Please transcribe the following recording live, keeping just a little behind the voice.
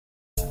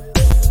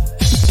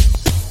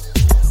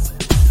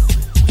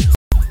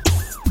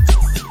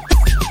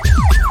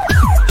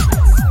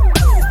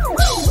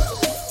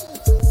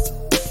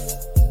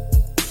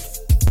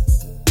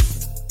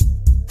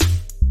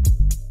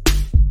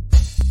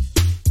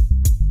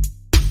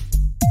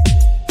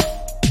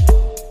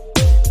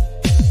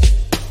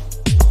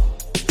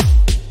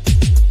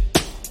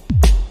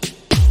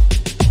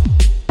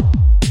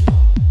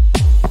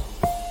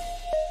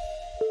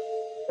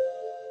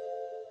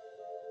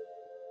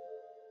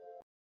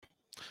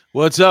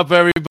What's up,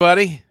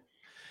 everybody?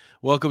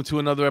 Welcome to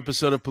another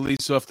episode of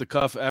Police Off the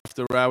Cuff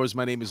After Hours.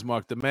 My name is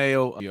Mark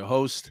DeMeo. I'm your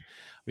host.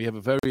 We have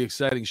a very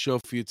exciting show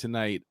for you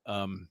tonight.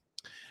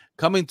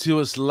 Coming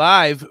to us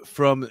live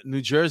from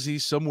New Jersey,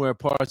 somewhere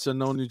parts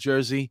unknown New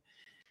Jersey.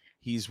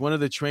 He's one of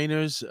the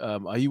trainers.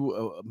 Are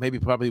you maybe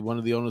probably one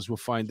of the owners? We'll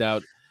find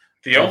out.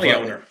 The only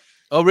owner.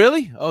 Oh,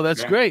 really? Oh,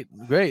 that's Yeah. great.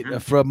 Great.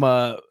 Mhm. From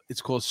it's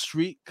called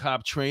Street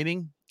Cop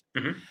Training.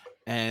 Mhm.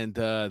 And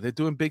they're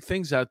doing big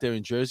things out there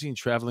in Jersey and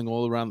traveling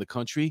all around the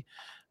country,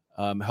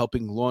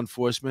 helping law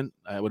enforcement.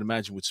 I would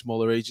imagine with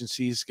smaller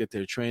agencies get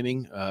their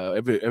training.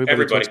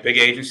 Everybody talks. Big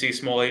agencies,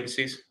 small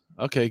agencies.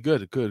 Okay,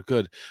 good.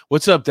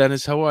 What's up,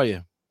 Dennis? How are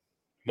you?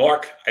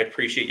 Mark, I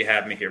appreciate you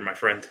having me here, my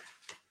friend.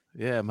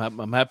 Yeah,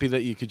 I'm happy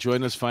that you could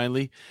join us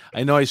finally.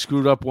 I know I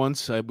screwed up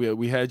once.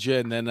 We had you,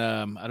 and then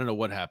I don't know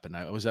what happened.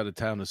 I was out of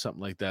town or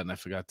something like that, and I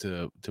forgot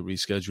to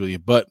reschedule you.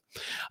 But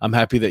I'm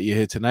happy that you're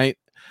here tonight.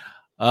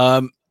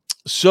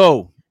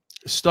 So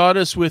start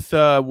us with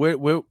how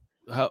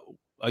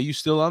are you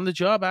still on the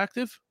job,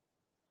 active?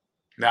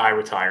 No, I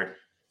retired.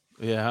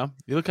 Yeah,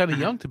 you look kind of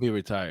young to be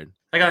retired.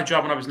 I got a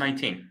job when I was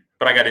 19,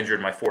 but I got injured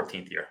in my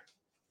 14th year.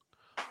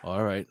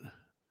 All right.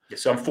 Yeah,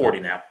 so I'm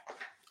 40 now.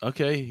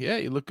 Okay, yeah,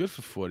 you look good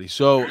for 40.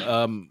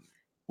 So,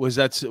 was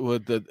that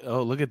what the?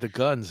 Oh, look at the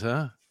guns,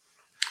 huh?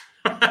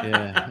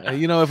 Yeah,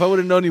 if I would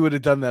have known you would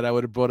have done that, I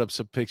would have brought up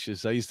some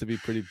pictures. I used to be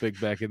pretty big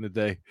back in the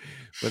day,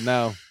 but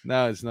now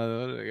it's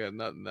not. I got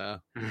nothing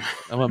now.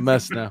 I'm a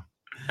mess now.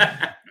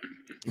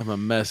 I'm a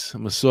mess.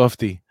 I'm a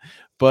softie.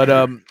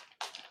 But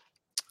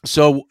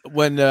so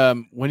when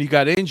you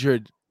got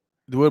injured,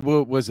 what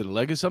was it? A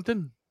leg or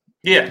something?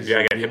 Yeah,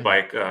 I got hit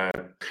by.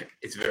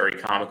 It's very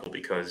comical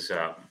because,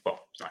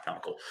 it's not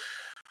comical,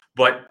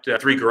 but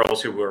 3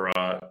 girls who were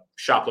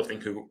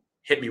shoplifting who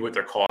hit me with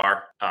their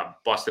car,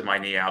 busted my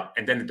knee out,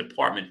 and then the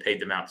department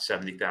paid them out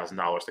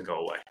 $70,000 to go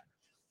away.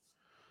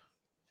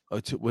 Oh,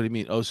 what do you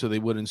mean? Oh, so they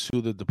wouldn't sue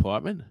the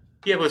department?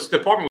 Yeah, well, the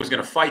department was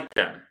going to fight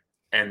them,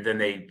 and then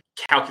they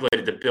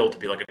calculated the bill to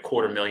be like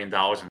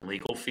 $250,000 in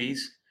legal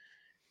fees.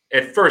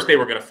 At first, they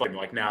were going to fight me,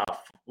 like, now,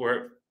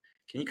 can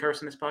you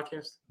curse in this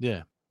podcast?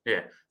 Yeah.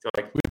 Yeah. So,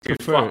 like, we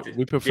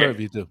prefer if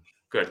you do.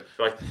 Good.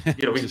 So, like,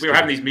 we were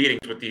having these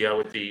meetings with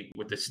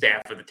the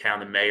staff of the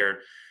town, the mayor,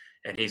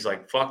 and he's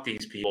like, "Fuck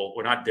these people.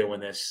 We're not doing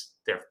this.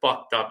 They're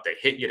fucked up. They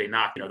hit you. They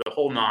knock the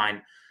whole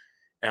nine."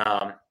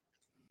 And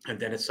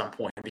then at some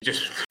point, they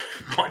just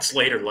months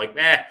later, like,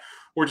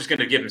 we're just going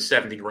to give them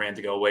 $70,000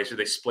 to go away. So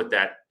they split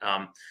that.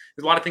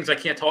 There's a lot of things I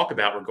can't talk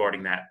about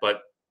regarding that,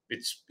 but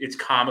it's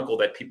comical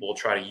that people will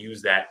try to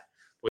use that.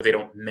 What they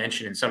don't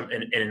mention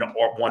in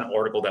one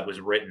article that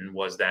was written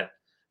was that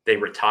they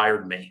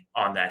retired me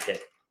on that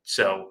hit.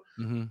 So,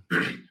 and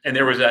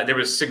there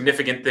was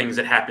significant things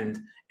that happened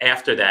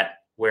after that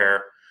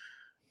where,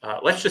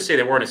 let's just say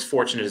they weren't as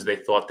fortunate as they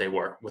thought they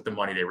were with the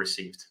money they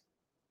received.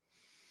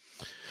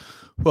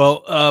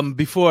 Well,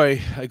 before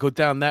I go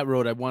down that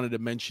road, I wanted to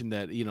mention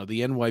that the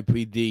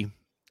NYPD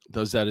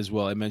does that as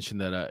well. I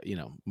mentioned that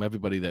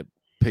everybody that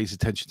pays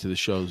attention to the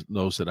show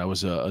knows that I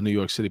was a New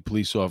York City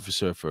police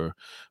officer for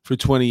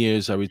 20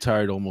 years. I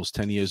retired almost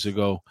 10 years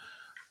ago.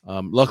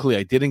 Luckily,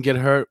 I didn't get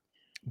hurt,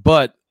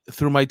 but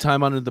through my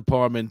time on the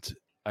department,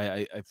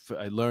 I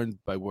learned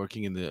by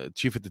working in the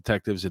chief of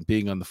detectives and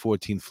being on the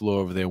 14th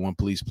floor over there, One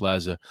Police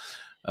Plaza.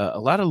 A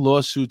lot of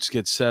lawsuits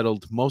get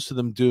settled. Most of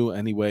them do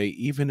anyway,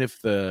 even if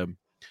the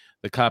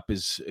cop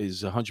is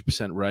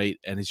 100% right,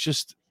 and it's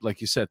just like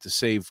you said, to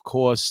save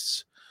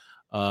costs.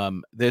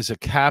 There's a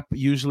cap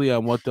usually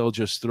on what they'll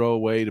just throw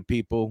away to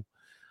people.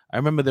 I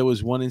remember there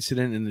was one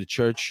incident in the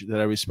church that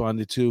I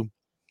responded to.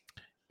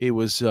 It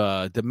was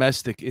a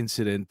domestic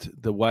incident.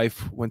 The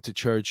wife went to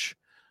church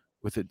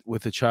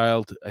with a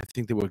child. I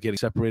think they were getting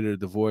separated or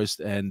divorced,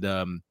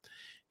 and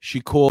she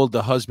called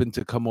the husband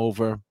to come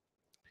over.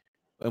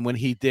 And when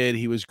he did,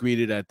 he was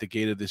greeted at the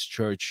gate of this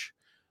church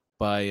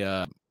by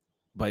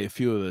a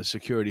few of the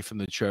security from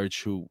the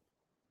church who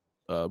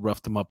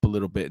roughed him up a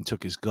little bit and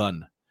took his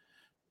gun.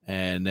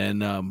 And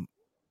then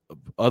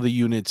other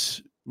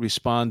units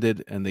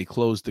responded, and they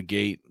closed the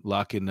gate,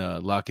 locking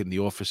the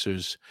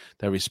officers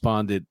that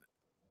responded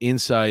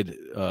inside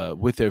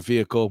with their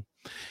vehicle.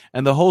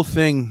 And the whole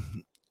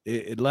thing,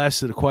 it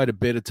lasted quite a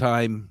bit of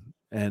time,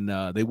 and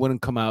they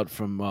wouldn't come out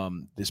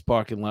from this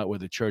parking lot where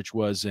the church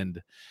was.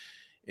 And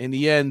in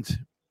the end,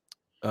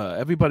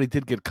 everybody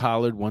did get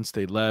collared once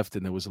they left,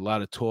 and there was a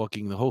lot of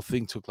talking. The whole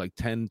thing took like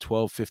 10,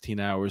 12, 15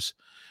 hours.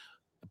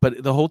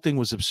 But the whole thing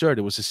was absurd.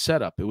 It was a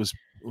setup. It was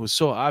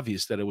so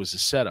obvious that it was a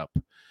setup.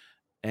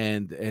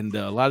 And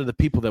a lot of the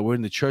people that were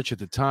in the church at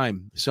the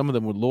time, some of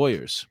them were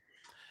lawyers.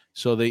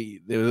 So they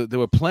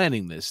were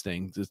planning this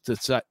thing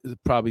to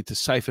probably to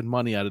siphon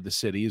money out of the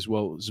city as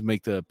well as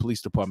make the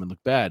police department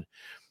look bad.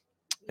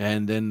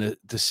 And then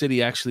the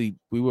city actually,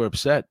 we were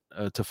upset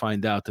to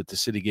find out that the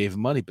city gave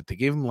them money, but they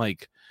gave them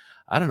like,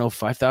 I don't know,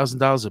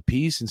 $5,000 a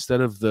piece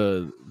instead of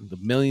the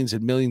millions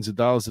and millions of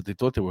dollars that they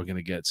thought they were going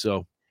to get.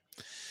 So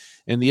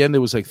in the end,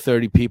 there was like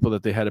 30 people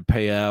that they had to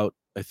pay out,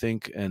 I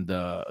think, and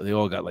they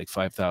all got like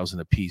 $5,000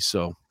 a piece.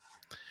 So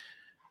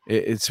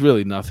it's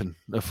really nothing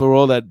for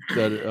all that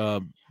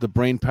the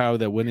brain power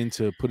that went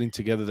into putting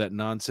together that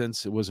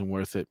nonsense. It wasn't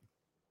worth it.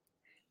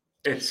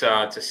 It's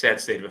a sad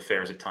state of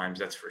affairs at times,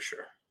 that's for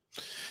sure.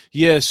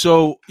 Yeah.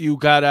 So you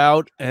got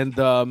out, and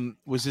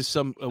was this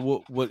some?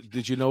 What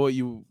did you know?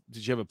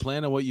 Did you have a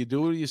plan on what you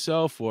do with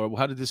yourself, or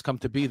how did this come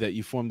to be that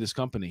you formed this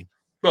company?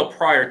 Well,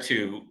 prior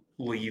to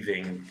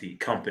leaving the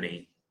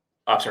company,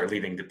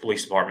 leaving the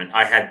police department,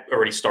 I had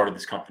already started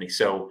this company.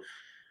 So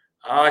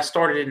I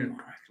started in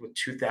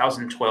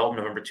 2012,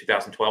 November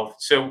 2012.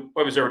 So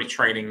I was already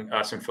training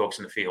some folks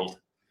in the field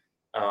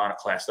on a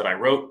class that I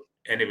wrote,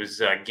 and it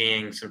was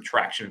gaining some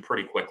traction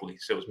pretty quickly.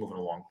 So it was moving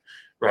along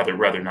rather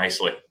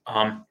nicely.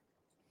 And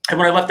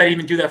when I left, I didn't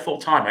even do that full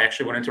time. I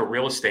actually went into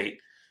real estate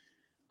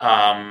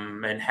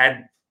and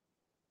had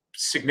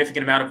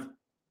significant amount of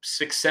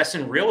success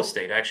in real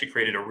estate. I actually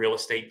created a real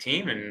estate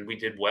team, and we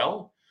did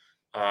well.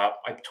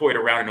 I toyed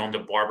around and owned a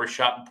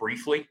barbershop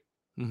briefly,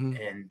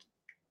 and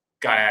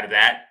got out of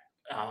that.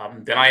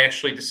 Then I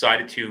actually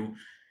decided to,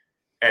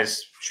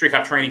 as Street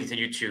Cop training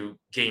continued to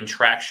gain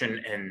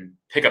traction and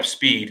pick up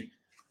speed,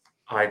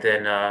 I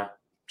then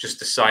just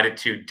decided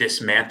to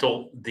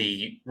dismantle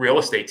the real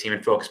estate team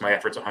and focus my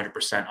efforts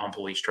 100% on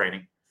police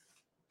training.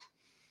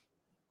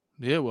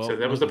 Yeah, well, so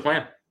that was the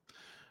plan.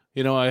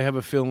 You know, I have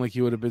a feeling like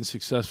you would have been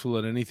successful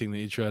at anything that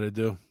you try to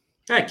do.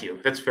 Thank you.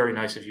 That's very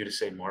nice of you to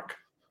say, Mark.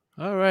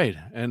 All right.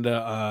 And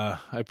I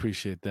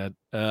appreciate that.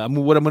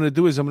 What I'm going to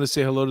do is I'm going to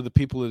say hello to the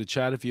people in the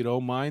chat, if you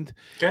don't mind.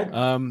 Okay.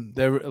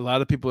 There a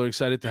lot of people are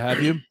excited to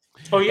have you.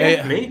 Oh,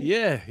 yeah, hey, me?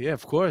 Yeah,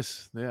 of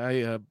course.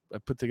 I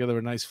put together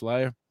a nice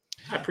flyer.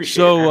 I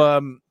appreciate it.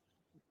 So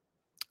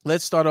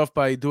let's start off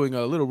by doing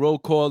a little roll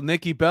call.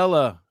 Nikki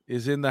Bella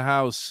is in the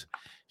house.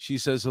 She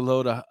says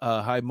hello to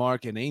hi,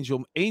 Mark and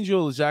Angel.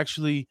 Angel is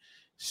actually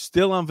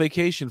still on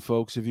vacation,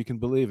 folks, if you can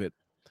believe it.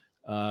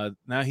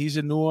 Now he's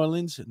in New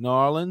Orleans,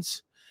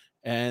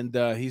 and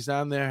he's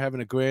down there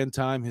having a grand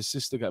time. His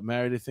sister got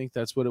married, I think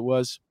that's what it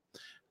was.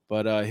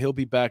 But he'll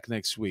be back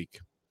next week.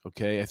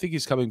 Okay, I think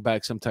he's coming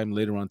back sometime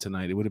later on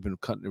tonight. It would have been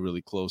cutting it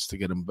really close to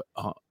get him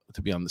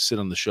to be sit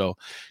on the show.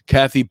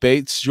 Kathy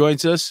Bates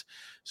joins us.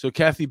 So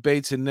Kathy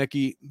Bates and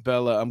Nikki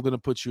Bella, I'm going to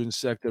put you in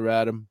Sector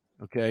Adam.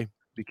 Okay.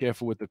 Be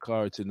careful with the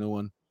car. It's a new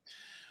one.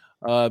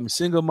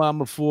 Single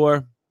Mama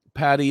 4,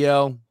 Patty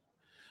L.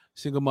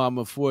 Single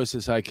Mama 4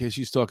 says hi.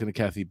 She's talking to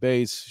Kathy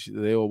Bates.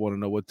 They all want to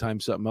know what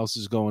time something else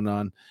is going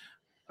on.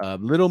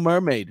 Little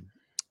Mermaid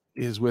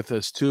is with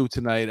us too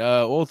tonight.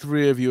 All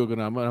three of you are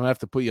I'm gonna have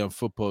to put you on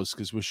foot posts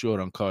because we're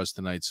short on cars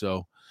tonight.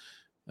 So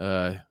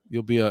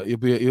you're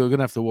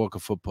gonna have to walk a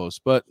foot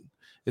post. But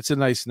it's a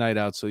nice night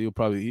out, so you're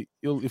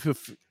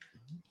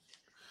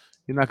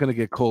not gonna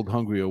get cold,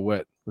 hungry, or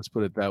wet. Let's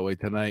put it that way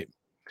tonight.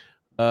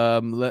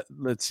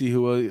 Let's see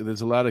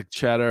there's a lot of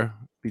chatter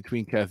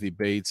between Kathy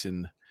Bates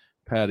and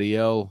Patty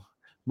L.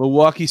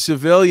 Milwaukee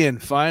Civilian,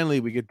 finally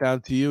we get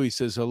down to you. He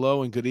says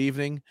hello and good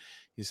evening.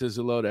 He says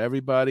hello to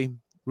everybody.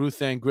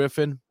 Ruth Ann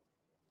Griffin,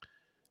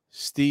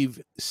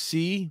 Steve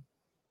C,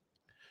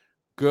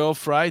 Girl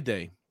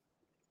Friday.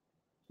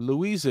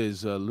 Louisa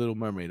is a Little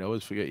Mermaid. I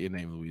always forget your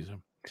name, Louisa.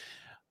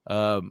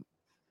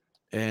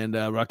 And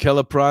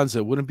Raquel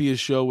Pranza. Wouldn't be a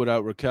show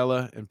without Raquel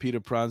and Peter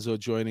Pranzo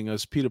joining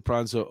us. Peter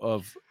Pranzo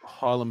of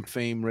Harlem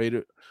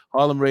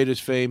Raiders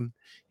fame.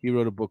 He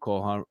wrote a book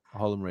called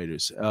Harlem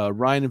Raiders.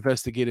 Ryan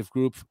Investigative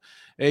Group.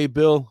 Hey,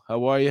 Bill,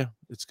 how are you?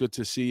 It's good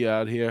to see you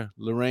out here.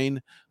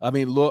 Lorna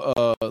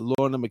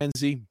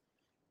McKenzie,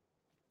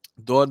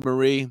 Dawn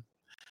Marie,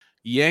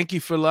 Yankee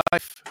for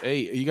life.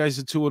 Hey, you guys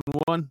are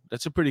 2-1.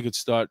 That's a pretty good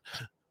start.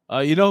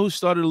 You know who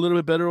started a little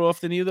bit better off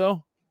than you,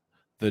 though?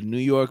 The New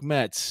York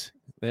Mets.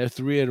 They're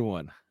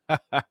 3-1.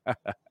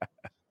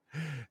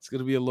 It's going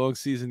to be a long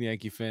season,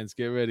 Yankee fans.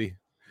 Get ready.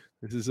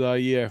 This is our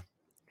year.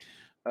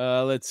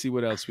 Let's see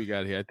what else we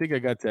got here. I think I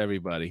got to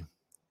everybody.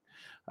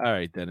 All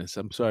right, Dennis.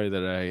 I'm sorry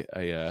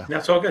that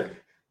That's all good.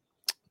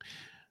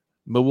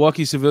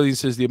 Milwaukee Civilian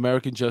says the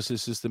American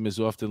justice system is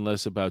often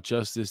less about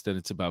justice than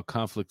it's about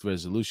conflict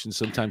resolution.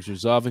 Sometimes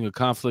resolving a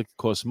conflict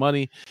costs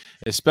money,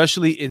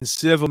 especially in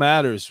civil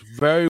matters.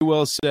 Very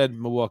well said,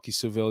 Milwaukee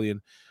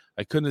Civilian.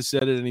 I couldn't have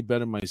said it any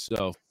better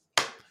myself.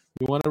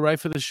 You want to write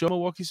for the show,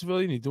 Milwaukee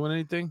Civilian? You doing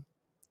anything?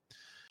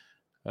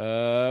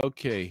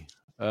 Okay.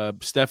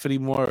 Stephanie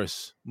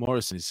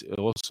Morrison is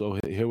also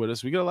here with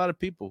us. We got a lot of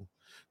people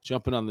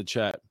jumping on the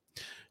chat.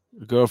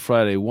 Girl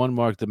Friday, one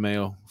Mark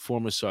DeMeo,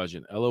 former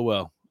sergeant.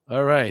 LOL.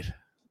 All right.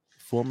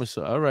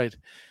 All right.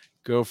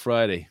 Girl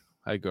Friday.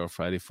 Hi, Girl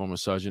Friday, former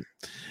sergeant.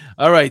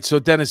 All right. So,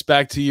 Dennis,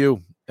 back to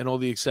you and all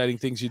the exciting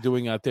things you're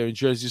doing out there in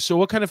Jersey. So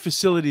what kind of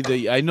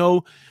facility I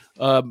know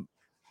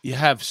you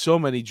have so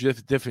many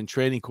different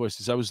training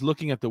courses. I was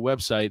looking at the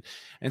website,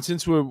 and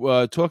since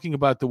we're talking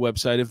about the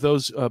website, if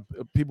those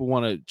people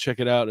want to check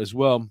it out as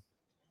well,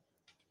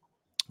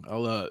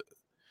 I'll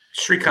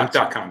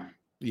streetcop.com.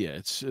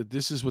 Yeah,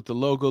 this is what the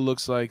logo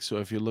looks like. So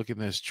if you're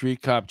looking at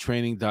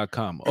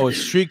streetcoptraining.com. Oh, it's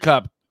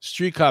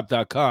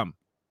streetcop.com.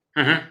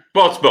 Mm-hmm.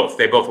 Well, it's both.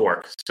 They both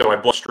work. So I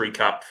bought Street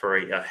Cop for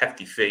a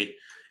hefty fee,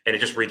 and it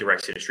just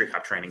redirects you to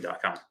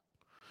streetcoptraining.com.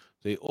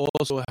 They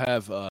also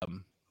have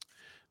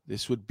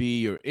this would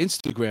be your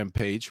Instagram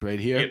page right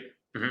here. Yep.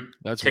 Mm-hmm.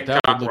 That's TikTok,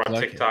 what that would look we're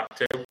on like. TikTok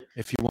too.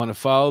 If you want to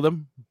follow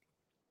them,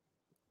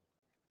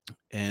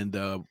 and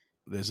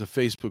there's a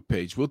Facebook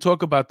page. We'll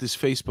talk about this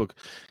Facebook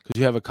because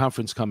you have a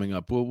conference coming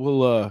up.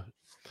 We'll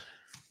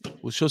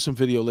show some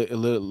video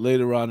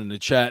later on in the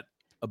chat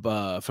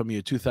about from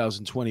your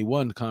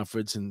 2021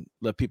 conference and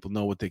let people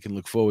know what they can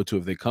look forward to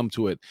if they come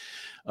to it.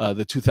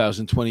 The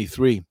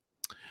 2023.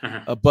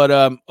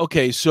 But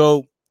okay,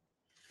 so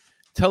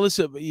tell us.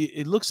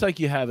 It looks like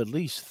you have at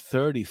least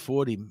 30,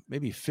 40,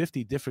 maybe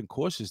 50 different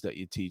courses that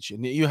you teach,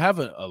 and you have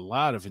a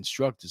lot of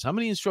instructors. How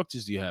many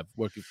instructors do you have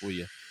working for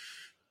you?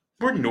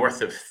 We're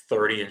north of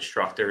 30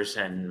 instructors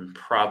and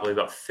probably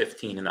about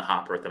 15 in the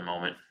hopper at the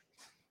moment.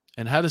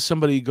 And how does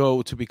somebody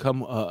go to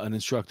become an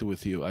instructor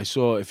with you? I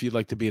saw if you'd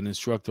like to be an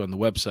instructor on the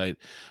website,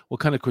 what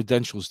kind of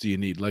credentials do you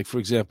need? Like, for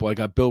example, I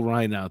got Bill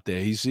Ryan out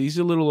there. He's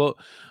a little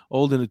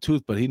old in the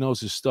tooth, but he knows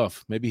his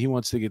stuff. Maybe he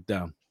wants to get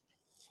down.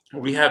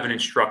 We have an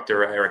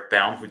instructor, Eric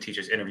Baum, who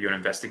teaches interview and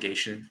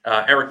investigation.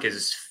 Eric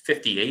is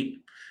 58.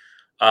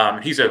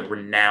 He's a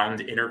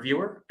renowned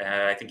interviewer.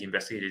 I think he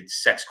investigated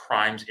sex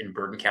crimes in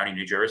Bergen County,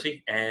 New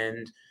Jersey.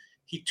 And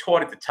he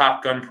taught at the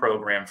Top Gun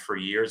program for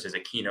years as a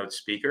keynote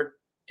speaker.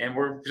 And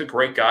he's a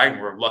great guy,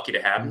 and we're lucky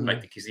to have him. I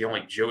think he's the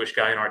only Jewish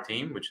guy on our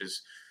team, which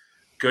is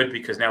good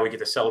because now we get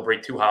to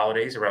celebrate 2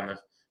 holidays around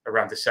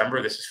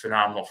December. This is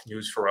phenomenal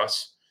news for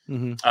us.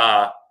 And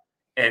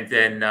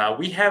then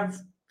we have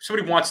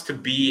somebody wants to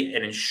be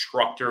an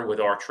instructor with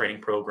our training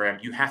program.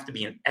 You have to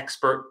be an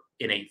expert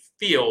in a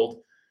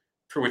field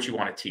for which you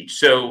want to teach.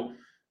 So,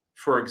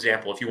 for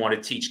example, if you want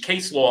to teach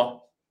case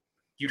law,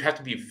 you'd have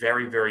to be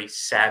very, very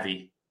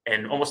savvy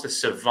and almost a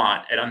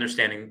savant at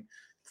understanding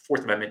the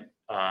Fourth Amendment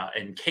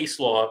and case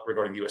law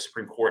regarding the U.S.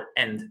 Supreme Court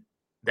and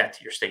that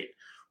to your state.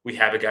 We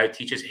have a guy who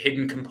teaches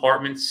hidden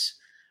compartments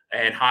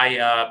and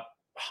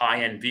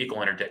high-end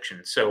vehicle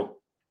interdiction. So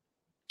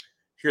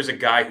here's a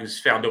guy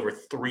who's found over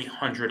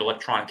 300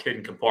 electronic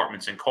hidden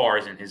compartments in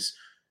cars in his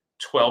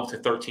 12 to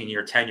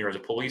 13-year tenure as a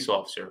police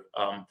officer.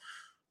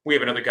 We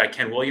have another guy,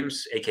 Ken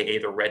Williams, a.k.a.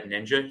 the Red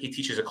Ninja. He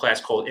teaches a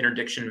class called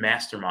Interdiction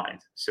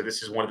Mastermind. So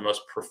this is one of the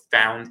most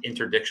profound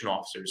interdiction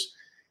officers.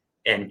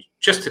 And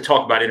just to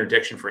talk about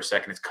interdiction for a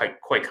second, it's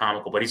quite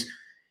comical, but he's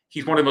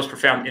one of the most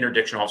profound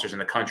interdiction officers in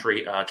the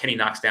country. Kenny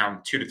knocks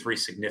down 2 to 3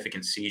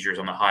 significant seizures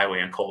on the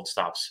highway on cold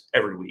stops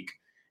every week.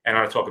 And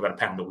I'm not talking about a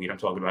pound of weed. I'm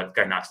talking about a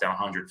guy knocks down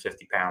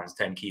 150 pounds,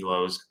 10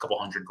 kilos, a couple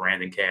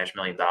 $100,000 in cash, $1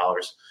 million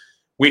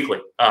weekly,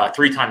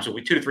 3 times a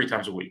week, 2 to 3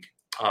 times a week.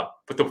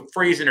 But the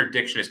phrase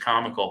interdiction is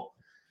comical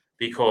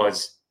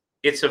because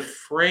it's a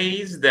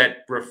phrase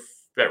that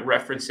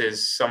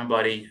references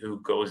somebody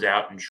who goes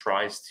out and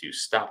tries to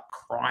stop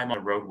crime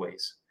on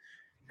roadways.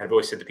 And I've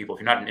always said to people,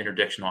 if you're not an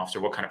interdiction officer,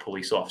 what kind of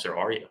police officer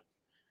are you?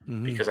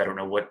 Because I don't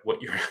know what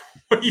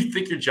you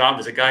think your job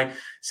is. A guy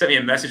sent me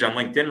a message on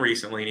LinkedIn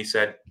recently, and he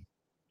said,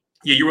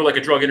 "Yeah, you were like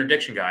a drug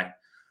interdiction guy."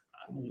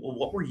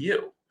 What were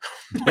you?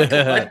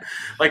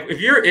 like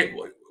if you're it,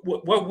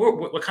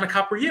 what kind of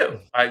cop were you?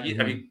 I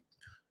mean,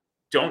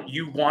 don't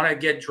you want to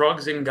get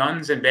drugs and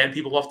guns and ban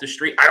people off the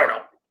street? I don't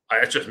know.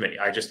 That's just me.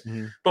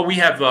 But we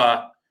have,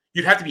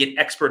 you'd have to be an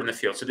expert in the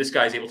field. So this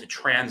guy is able to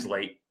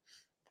translate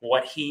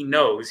what he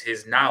knows,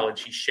 his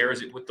knowledge. He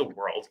shares it with the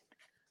world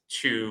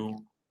to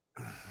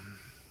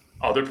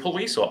other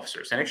police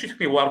officers. And it actually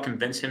took me a while to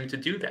convince him to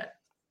do that.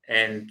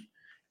 And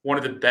one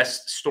of the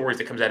best stories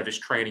that comes out of his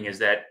training is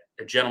that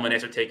a gentleman,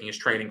 after taking his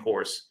training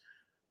course,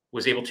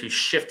 was able to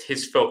shift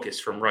his focus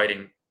from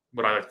writing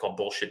what I like to call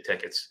bullshit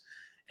tickets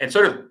and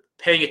sort of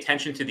paying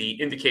attention to the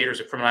indicators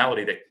of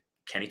criminality that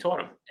Kenny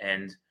taught him.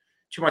 And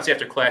 2 months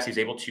after class, he's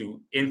able to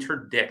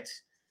interdict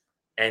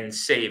and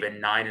save a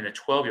 9 and a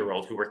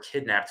 12-year-old who were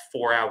kidnapped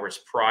 4 hours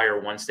prior,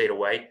 one state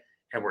away,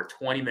 and were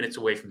 20 minutes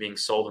away from being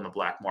sold in the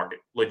black market.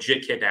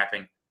 Legit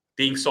kidnapping,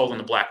 being sold in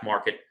the black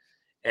market.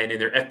 And in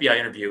their FBI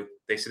interview,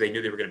 they said they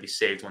knew they were going to be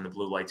saved when the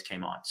blue lights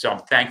came on. So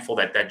I'm thankful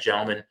that that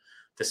gentleman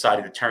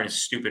decided to turn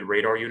his stupid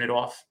radar unit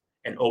off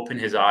and open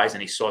his eyes,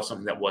 and he saw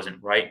something that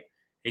wasn't right.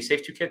 He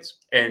saved 2 kids.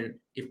 And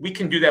if we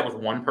can do that with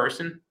one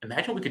person,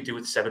 imagine what we could do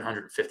with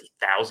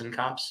 750,000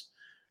 cops.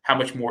 How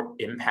much more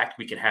impact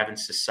we can have in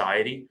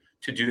society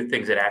to do the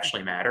things that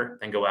actually matter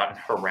than go out and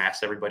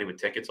harass everybody with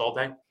tickets all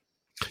day.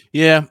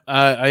 Yeah,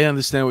 I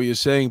understand what you're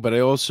saying, but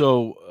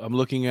I'm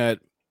looking at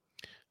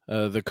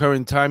the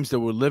current times that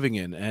we're living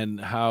in and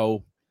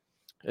how,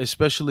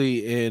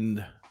 especially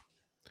in,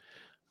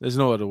 there's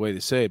no other way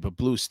to say it, but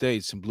blue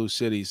states and blue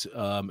cities,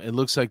 it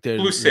looks like they're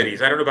blue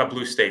cities. I don't know about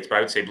blue states, but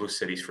I would say blue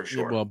cities for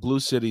sure. Well, blue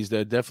cities,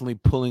 they're definitely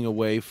pulling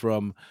away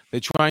from,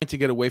 they're trying to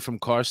get away from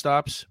car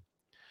stops.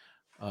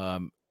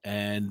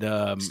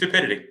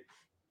 Stupidity.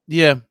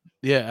 Yeah,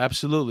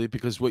 absolutely.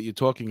 Because what you're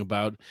talking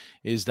about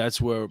is that's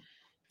where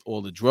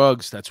all the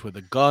drugs, that's where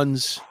the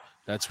guns,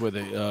 that's where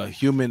the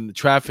human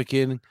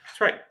trafficking. That's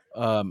right.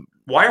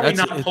 Why are we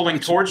not pulling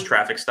towards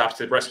traffic stops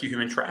to rescue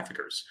human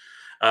traffickers?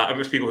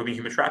 Most people who are being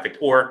human trafficked,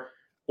 or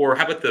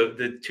how about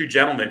the 2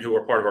 gentlemen who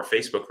were part of our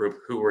Facebook group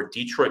who were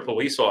Detroit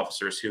police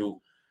officers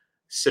who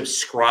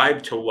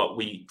subscribe to what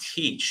we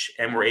teach,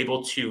 and we're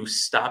able to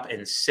stop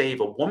and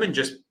save. A woman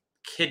just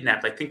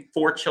kidnapped, I think,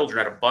 4 children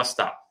at a bus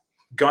stop,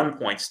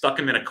 gunpoint, stuck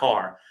them in a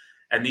car.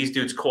 And these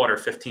dudes caught her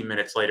 15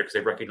 minutes later because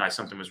they recognized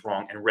something was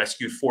wrong and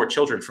rescued 4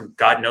 children from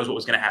God knows what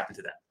was going to happen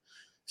to them.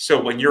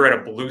 So when you're at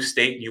a blue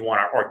state and you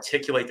want to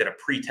articulate that a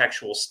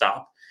pretextual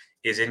stop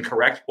is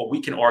incorrect, well, we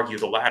can argue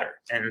the latter.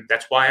 And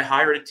that's why I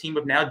hired a team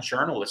of now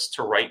journalists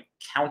to write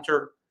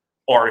counter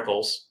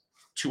articles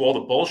to all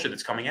the bullshit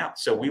that's coming out.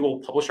 So we will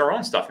publish our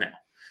own stuff now.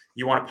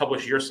 You want to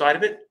publish your side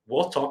of it?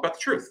 We'll talk about the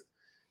truth.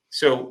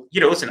 So,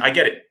 listen, I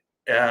get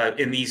it.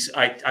 In these,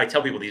 I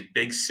tell people these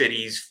big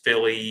cities,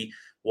 Philly,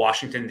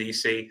 Washington,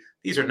 D.C.,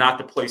 these are not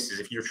the places,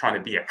 if you're trying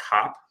to be a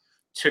cop,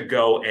 to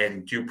go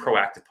and do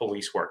proactive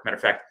police work. Matter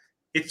of fact,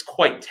 it's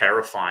quite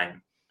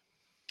terrifying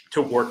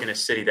to work in a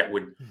city that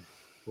would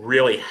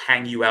really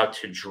hang you out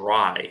to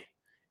dry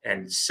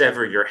and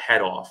sever your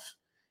head off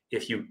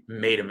if you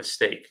made a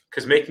mistake.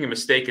 Because making a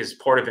mistake is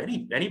part of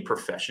any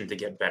profession to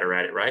get better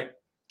at it, right?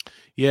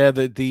 Yeah,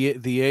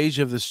 the age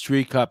of the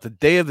street cop, the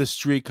day of the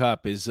street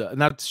cop is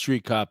not the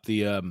street cop,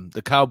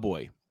 the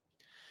cowboy.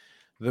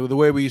 The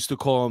way we used to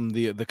call them,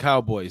 the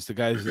cowboys, the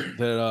guys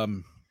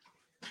that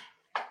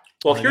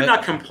well, if you're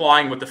not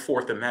complying with the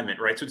Fourth Amendment,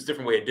 right? So it's a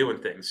different way of doing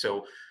things.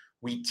 So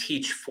we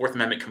teach Fourth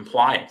Amendment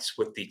compliance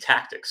with the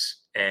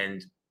tactics.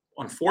 And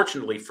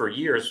unfortunately, for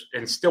years,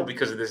 and still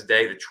because of this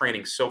day, the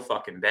training's so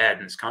fucking bad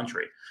in this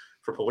country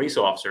for police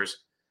officers.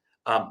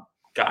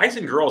 Guys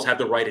and girls have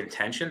the right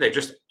intention. They're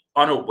just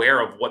unaware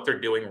of what they're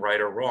doing right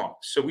or wrong.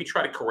 So we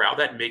try to corral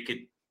that and make it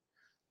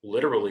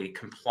literally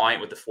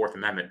compliant with the Fourth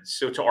Amendment.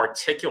 So to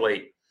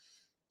articulate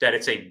that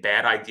it's a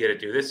bad idea to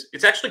do this,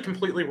 it's actually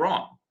completely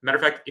wrong. Matter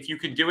of fact, if you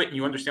can do it and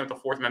you understand what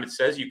the Fourth Amendment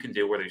says you can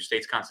do, whether your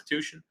state's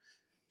constitution,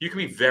 you can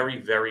be very,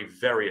 very,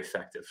 very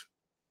effective.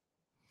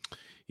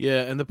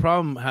 Yeah, and the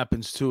problem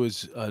happens too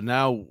is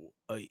now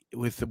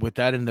with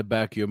that in the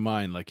back of your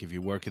mind, like if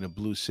you work in a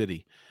blue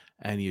city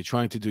and you're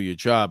trying to do your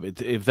job,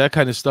 if that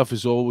kind of stuff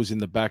is always in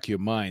the back of your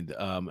mind,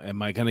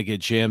 am I going to get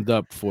jammed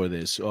up for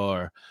this,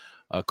 or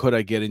could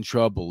I get in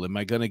trouble? Am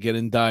I going to get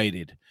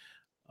indicted?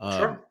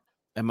 Sure.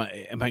 Am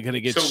I going to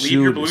get so sued?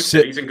 Leave your blue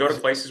cities and go to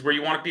places where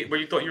you want to be, where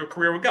you thought your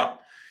career would go.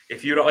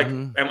 If you don't like,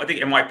 and I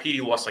think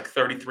NYPD lost like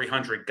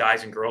 3,300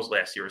 guys and girls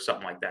last year or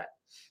something like that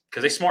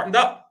because they smartened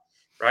up,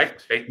 right?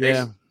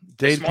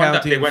 Dade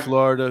County in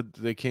Florida,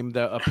 they came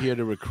up here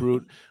to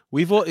recruit.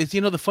 It's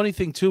the funny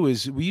thing too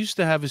is we used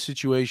to have a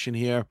situation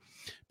here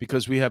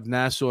because we have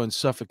Nassau and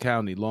Suffolk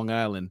County, Long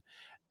Island,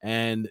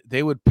 and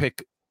they would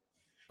pick.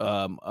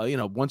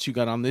 Once you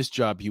got on this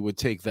job, you would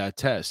take that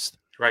test.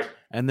 Right.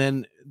 And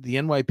then the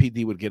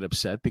NYPD would get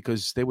upset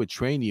because they would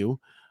train you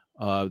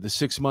the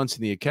 6 months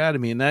in the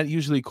academy. And that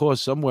usually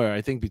costs somewhere,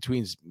 I think,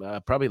 between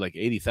probably like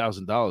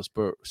 $80,000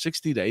 per,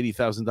 $60,000 to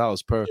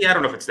 $80,000 per. Yeah, I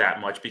don't know if it's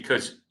that much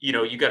because,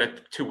 you got a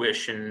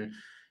tuition,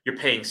 you're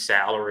paying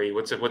salary.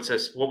 What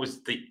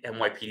was the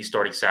NYPD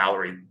starting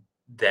salary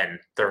then?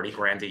 30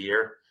 grand a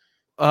year?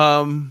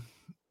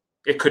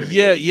 It could be.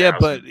 Yeah,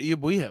 but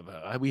we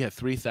have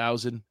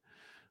 3,000.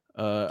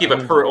 But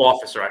per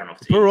officer, I don't know.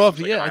 If per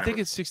officer, I think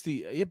it's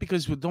 60. Yeah,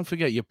 because don't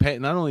forget, you're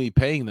not only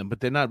paying them, but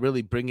they're not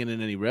really bringing in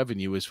any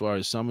revenue as far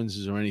as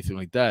summonses or anything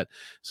like that.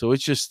 So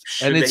it's just,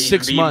 and it's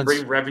 6 months.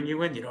 Bring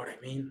revenue in, you know what I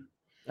mean?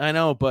 I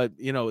know, but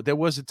there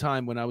was a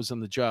time when I was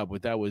on the job where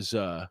that was,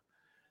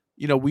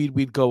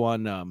 we'd go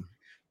on,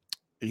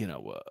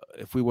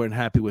 if we weren't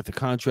happy with the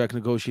contract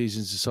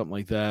negotiations or something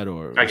like that,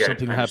 or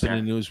something happened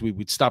in the news,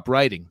 we'd stop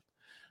writing.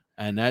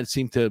 And that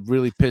seemed to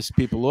really piss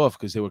people off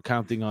because they were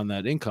counting on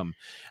that income.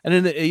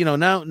 And then,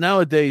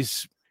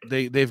 nowadays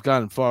they've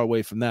gotten far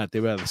away from that.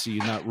 They rather see you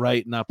not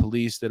write, not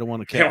police. They don't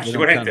want to count. They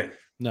don't do anything.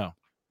 No.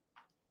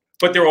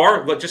 But there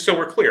are, just so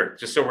we're clear,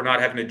 just so we're not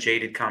having a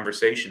jaded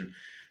conversation,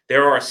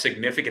 there are a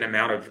significant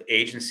amount of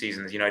agencies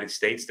in the United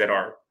States that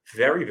are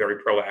very, very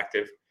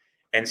proactive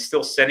and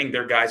still sending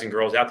their guys and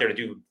girls out there to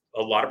do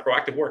a lot of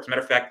proactive work. As a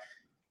matter of fact,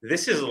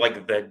 this is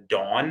like the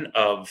dawn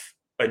of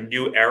a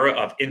new era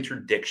of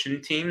interdiction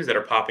teams that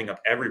are popping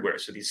up everywhere.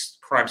 So these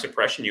crime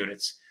suppression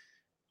units,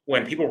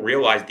 when people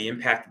realize the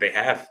impact that they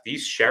have,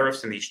 these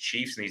sheriffs and these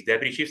chiefs and these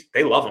deputy chiefs,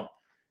 they love them.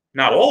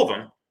 Not all of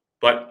them,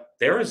 but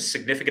there is a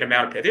significant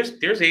amount of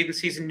there's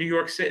agencies in New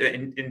York City,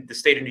 in the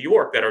state of New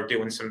York, that are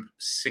doing some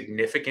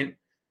significant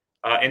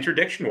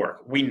interdiction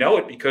work. We know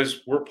it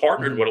because we're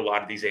partnered with a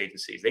lot of these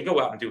agencies. They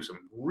go out and do some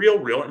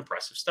real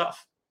impressive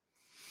stuff.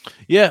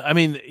 Yeah, I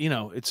mean,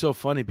 it's so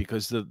funny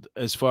because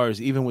as far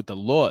as even with the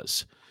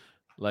laws,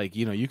 like,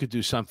 you could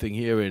do something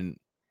here in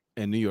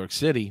New York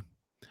City,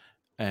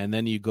 and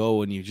then you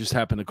go and you just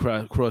happen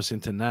to cross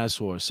into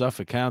Nassau or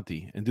Suffolk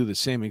County and do the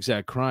same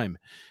exact crime,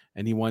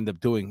 and you wind up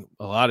doing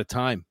a lot of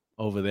time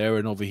over there.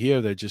 And over here,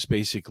 they're just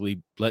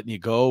basically letting you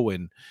go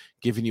and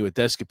giving you a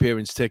desk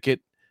appearance ticket.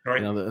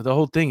 Right. The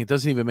whole thing, it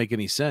doesn't even make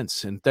any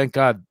sense. And thank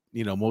God,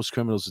 most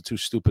criminals are too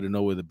stupid to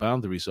know where the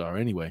boundaries are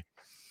anyway.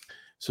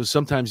 So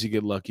sometimes you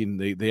get lucky and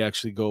they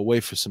actually go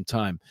away for some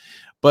time.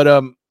 But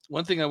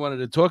one thing I wanted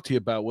to talk to you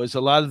about was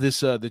a lot of this.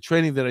 The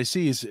training that I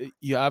see is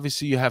you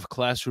have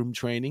classroom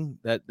training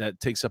that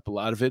takes up a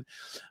lot of it.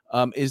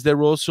 Is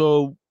there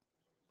also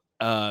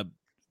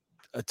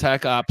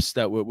attack ops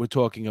that we're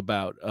talking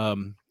about?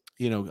 On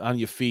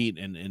your feet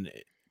and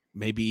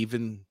maybe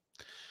even.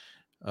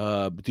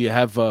 Do you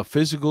have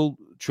physical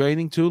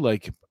training too?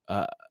 Like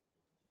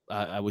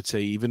I would say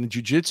even in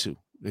jiu-jitsu.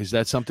 Is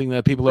that something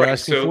that people are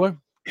asking for?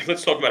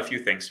 Let's talk about a few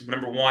things.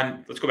 Number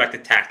one, let's go back to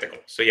tactical.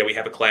 So yeah, we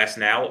have a class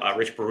now.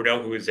 Rich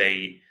Bruno, who is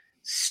a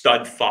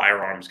stud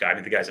firearms guy. I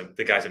mean, the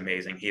guy's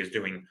amazing.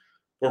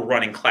 We're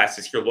running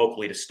classes here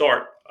locally to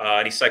start,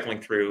 and he's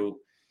cycling through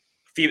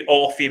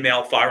all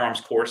female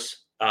firearms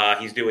course.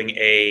 He's doing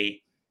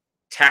a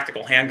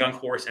tactical handgun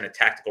course and a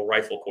tactical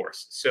rifle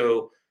course.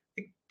 So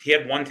he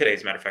had one today,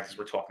 as a matter of fact, as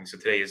we're talking. So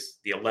today is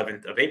the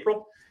 11th of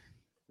April.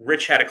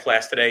 Rich had a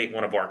class today.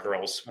 One of our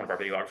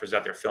videographers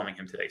out there filming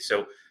him today.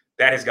 So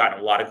that has gotten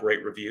a lot of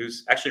great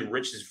reviews. Actually,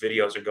 Rich's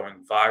videos are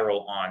going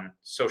viral on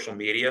social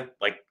media.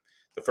 Like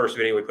the first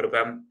video we put up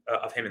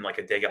of him in like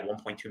a day got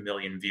 1.2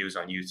 million views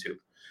on YouTube.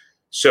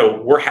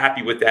 So we're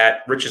happy with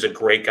that. Rich is a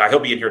great guy. He'll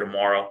be in here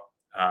tomorrow.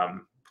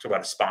 Talk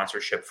about a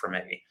sponsorship from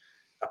a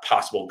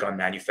possible gun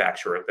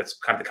manufacturer. That's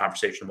kind of the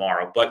conversation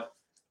tomorrow. But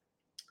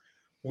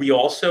we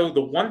also,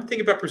 the one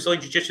thing about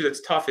Brazilian Jiu-Jitsu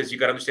that's tough is you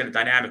got to understand the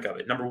dynamic of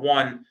it. Number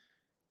one,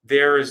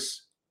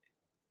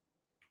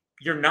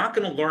 you're not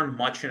going to learn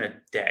much in a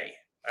day.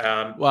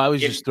 Well, I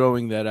was just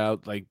throwing that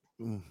out. Like,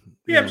 I'm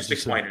just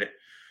explaining it.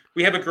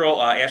 We have a girl,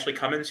 Ashley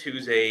Cummins,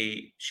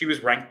 she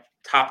was ranked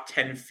top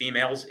 10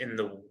 females in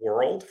the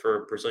world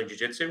for Brazilian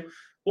Jiu-Jitsu.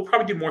 We'll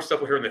probably do more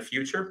stuff with her in the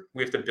future.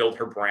 We have to build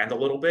her brand a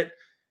little bit.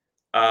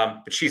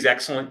 But she's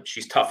excellent.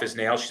 She's tough as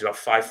nails. She's about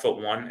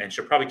 5'1", and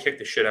she'll probably kick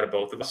the shit out of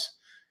both of us,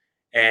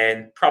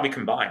 and probably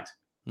combined.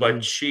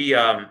 But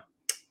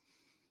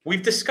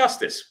we've discussed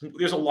this.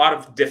 There's a lot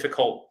of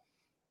difficult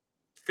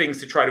things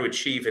to try to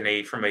achieve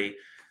from a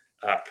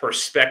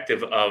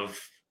perspective of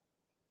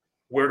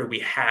where do we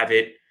have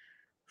it,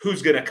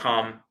 who's going to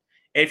come.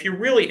 And if you're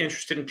really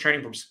interested in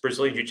training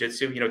Brazilian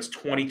Jiu-Jitsu, it's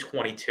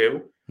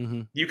 2022.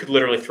 Mm-hmm. You could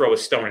literally throw a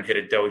stone and hit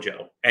a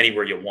dojo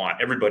anywhere you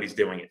want. Everybody's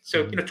doing it.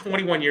 So,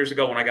 21 years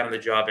ago when I got on the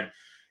job, and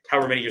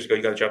however many years ago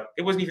you got the job,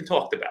 it wasn't even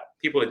talked about.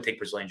 People didn't take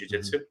Brazilian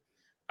Jiu-Jitsu.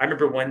 Mm-hmm. I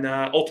remember when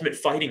Ultimate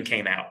Fighting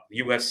came out,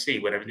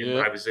 UFC, when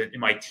I was in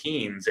my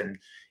teens, and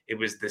it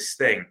was this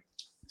thing.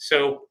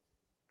 So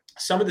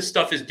some of the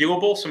stuff is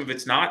doable, some of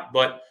it's not,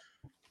 but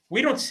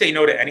we don't say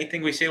no to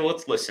anything. We say, well,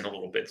 let's listen a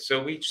little bit.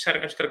 So I just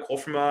got a call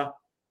from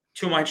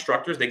two of my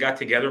instructors. They got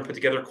together and put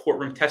together a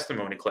courtroom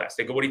testimony class.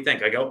 They go, what do you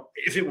think? I go,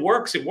 if it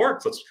works, it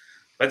works.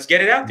 Let's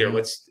get it out there.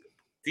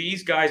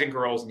 These guys and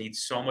girls need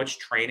so much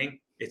training.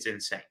 It's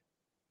insane.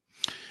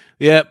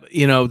 Yeah.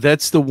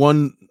 That's the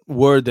one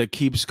word that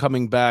keeps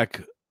coming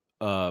back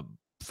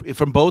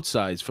from both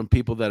sides, from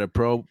people that are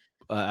pro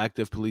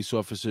active police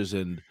officers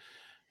and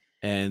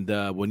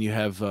when you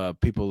have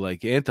people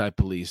like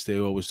anti-police, they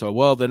always talk,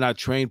 well, they're not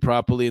trained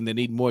properly and they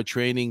need more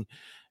training.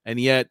 And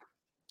yet,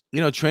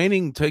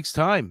 training takes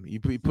time. You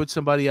put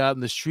somebody out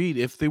in the street,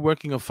 if they're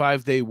working a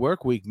 5-day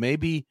work week,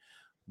 maybe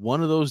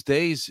one of those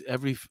days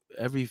every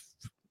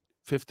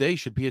fifth day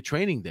should be a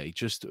training day,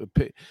 just,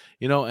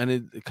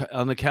 and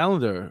on the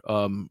calendar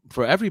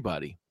for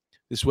everybody.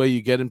 This way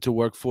you get them to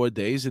work 4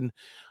 days, and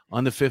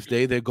on the fifth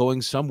day, they're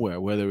going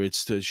somewhere, whether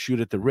it's to shoot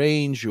at the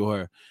range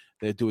or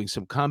they're doing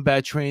some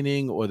combat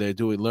training or they're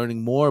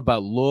learning more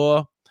about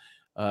law.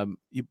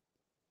 You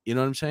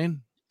know what I'm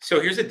saying? So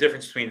here's the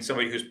difference between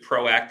somebody who's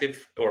proactive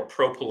or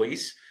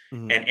pro-police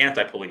and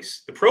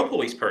anti-police. The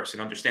pro-police person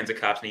understands the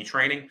cops need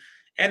training,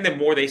 and the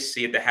more they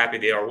see it, the happier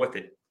they are with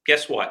it.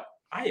 Guess what?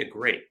 I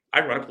agree.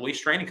 I run a police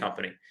training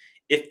company.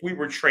 If we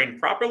were trained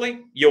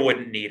properly, you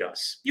wouldn't need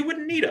us. You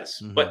wouldn't need us.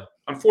 Mm-hmm. But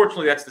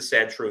unfortunately, that's the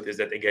sad truth, is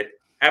that they get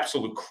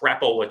absolute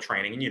crapola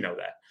training, and you know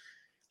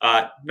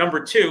that.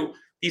 Number two,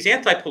 these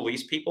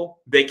anti-police people,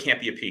 they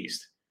can't be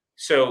appeased.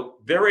 So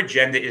their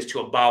agenda is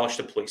to abolish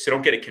the police. So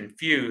don't get it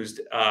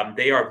confused.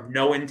 They have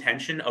no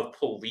intention of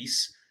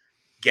police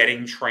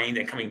getting trained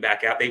and coming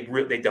back out. They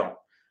don't.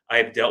 I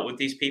have dealt with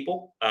these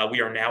people.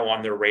 We are now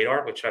on their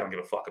radar, which I don't give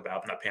a fuck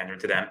about. I'm not pandering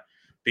to them,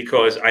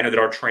 because I know that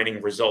our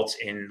training results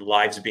in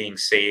lives being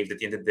saved. At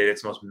the end of the day,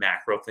 that's the most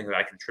macro thing that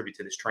I contribute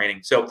to this training.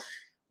 So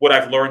what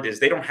I've learned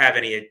is they don't have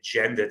any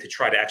agenda to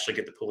try to actually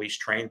get the police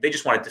trained. They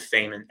just want to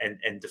defame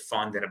and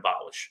defund and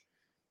abolish.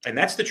 And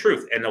that's the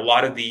truth. And a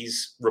lot of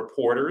these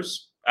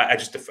reporters, I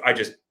just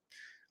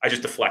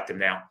deflect them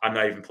now. I'm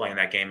not even playing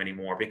that game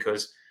anymore,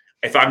 because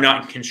if I'm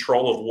not in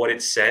control of what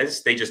it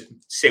says, they just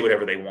say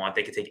whatever they want.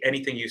 They can take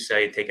anything you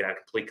say and take it out of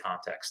complete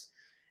context.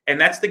 And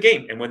that's the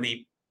game. And when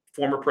the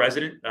former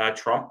president,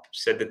 Trump,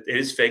 said that it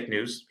is fake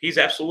news, he's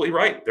absolutely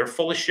right. They're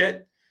full of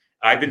shit.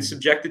 I've been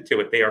subjected to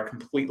it. They are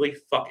completely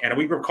and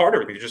we record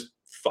everything. They're just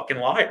fucking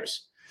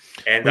liars.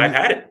 And I've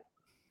had it.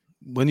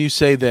 When you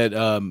say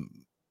that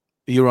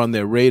you're on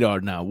their radar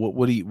now,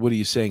 what are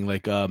you saying?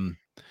 Like,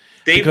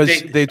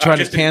 because they're trying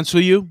to cancel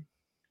you?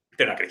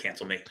 They're not going to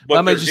cancel me.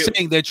 I'm just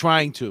saying they're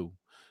trying to.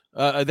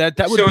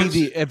 That would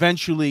be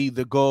eventually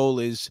the goal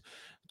is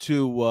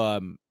to.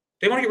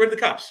 They want to get rid of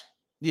the cops.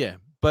 Yeah,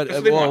 but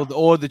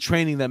or the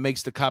training that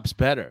makes the cops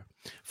better.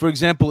 For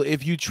example,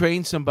 if you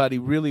train somebody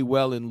really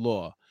well in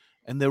law,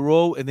 and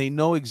they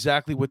know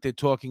exactly what they're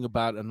talking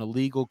about on a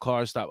legal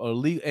car stop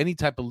or any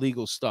type of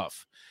legal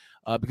stuff,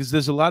 because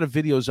there's a lot of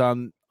videos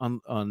on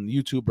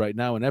YouTube right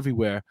now and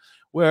everywhere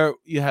where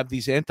you have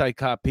these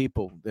anti-cop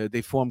people.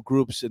 They form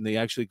groups and they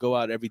actually go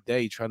out every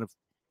day trying to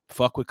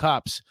fuck with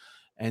cops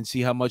and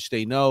see how much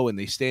they know. And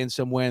they stand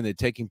somewhere and they're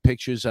taking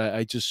pictures.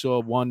 I just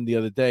saw one the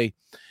other day,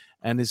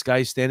 and this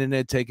guy's standing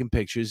there taking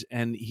pictures,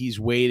 and he's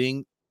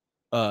waiting.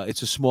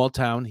 It's a small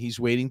town. He's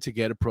waiting to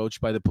get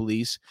approached by the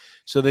police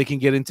so they can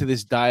get into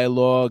this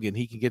dialogue and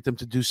he can get them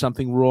to do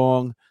something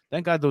wrong.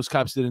 Thank God those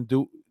cops didn't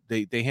do.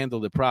 They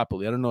handled it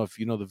properly. I don't know if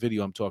you know the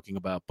video I'm talking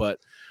about, but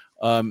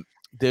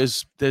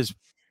there's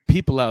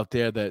people out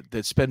there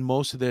that spend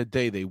most of their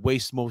day. They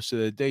waste most of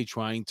their day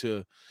trying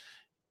to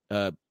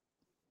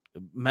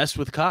mess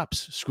with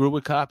cops, screw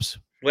with cops.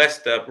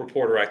 Last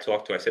reporter I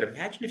talked to, I said,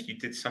 imagine if you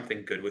did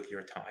something good with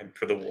your time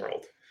for the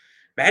world.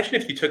 Imagine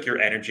if you took your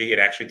energy and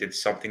actually did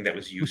something that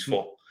was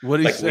useful, what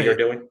like we are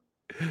doing.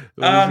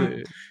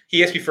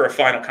 He asked me for a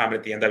final comment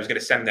at the end. I was going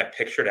to send him that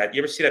picture.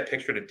 You ever see that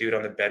picture of the dude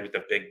on the bed with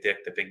the big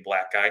dick, the big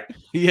black guy?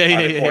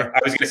 Yeah. I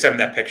was going to send him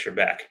that picture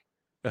back.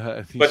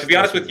 But to be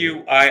honest with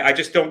you, I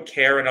just don't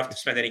care enough to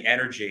spend any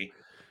energy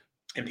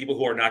in people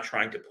who are not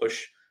trying to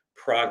push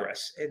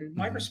progress. And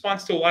my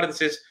response to a lot of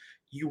this is,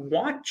 you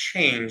want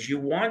change, you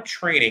want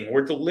training.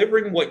 We're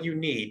delivering what you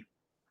need,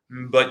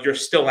 but you're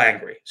still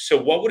angry.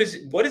 So what is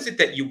it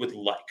that you would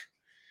like?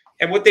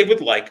 And what they would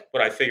like,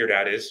 what I figured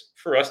out, is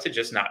for us to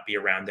just not be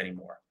around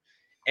anymore.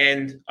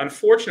 And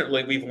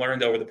unfortunately, we've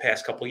learned over the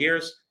past couple of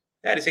years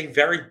that is a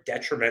very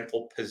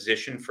detrimental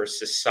position for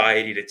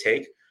society to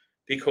take,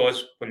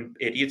 because when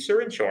idiots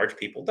are in charge,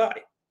 people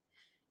die.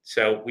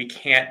 So we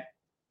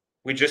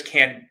just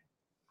can't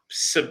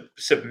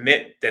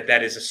submit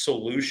that is a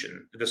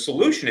solution. The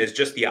solution is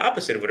just the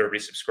opposite of what everybody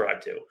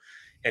subscribed to.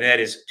 And that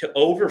is to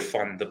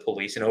overfund the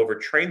police and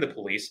overtrain the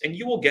police, and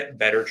you will get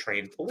better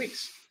trained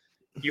police.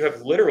 You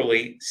have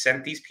literally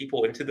sent these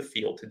people into the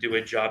field to do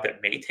a job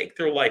that may take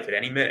their life at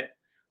any minute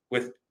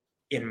with,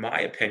 in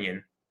my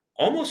opinion,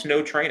 almost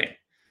no training.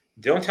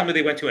 Don't tell me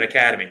they went to an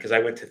academy, because I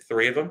went to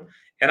 3 of them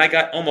and I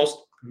got almost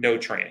no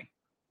training.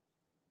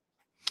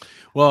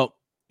 Well,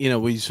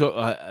 we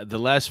saw the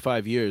last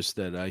 5 years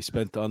that I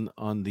spent on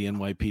the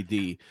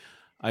NYPD,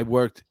 I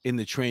worked in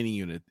the training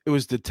unit. It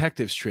was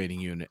detectives training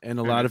unit. And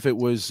a lot of it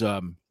was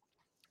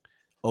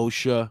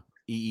OSHA,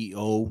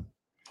 EEO.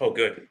 Oh,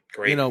 good.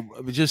 Great.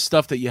 Just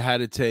stuff that you had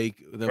to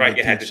take. Right,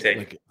 you had to take.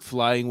 Like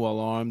flying while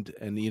armed,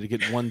 and you had to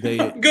get one day.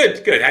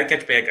 Good. I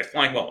catch bad guys.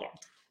 Flying while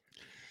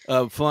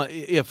armed.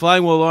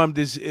 Flying while armed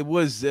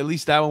was at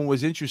least that one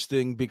was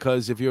interesting,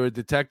 because if you're a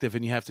detective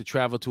and you have to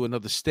travel to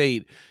another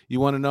state, you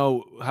want to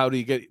know, how do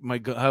you get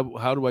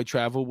how do I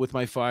travel with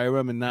my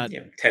firearm and not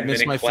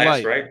miss my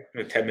class, flight? Right,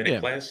 a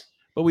 10-minute class.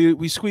 But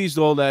we squeezed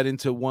all that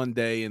into one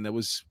day, and that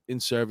was in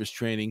service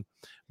training.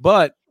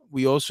 But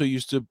we also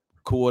used to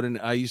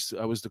coordinate.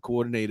 I was the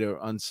coordinator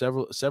on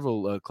several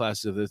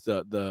classes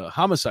of the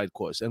homicide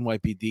course,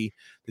 NYPD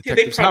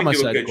detectives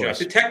homicide do a good course.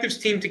 Job. Detectives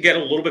team to get a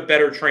little bit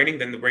better training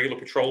than the regular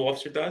patrol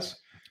officer does.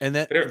 And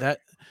that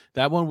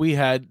one we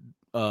had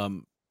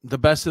the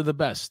best of the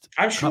best.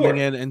 I'm sure. Coming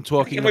in and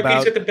talking about.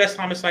 NYPD's got the best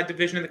homicide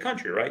division in the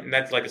country, right? And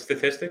that's like a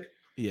statistic.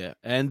 Yeah,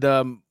 and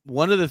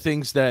one of the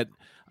things that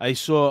I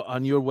saw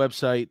on your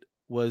website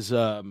was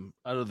out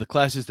of the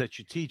classes that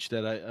you teach,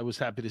 that I was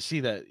happy to see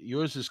that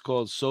yours is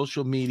called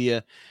Social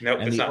Media. No,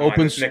 it's not mine.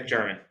 It's Nick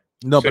German.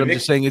 No, but I'm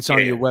just saying it's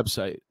on your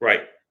website.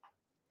 Right.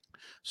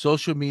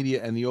 Social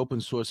Media and the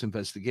Open Source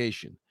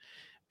Investigation.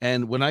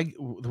 And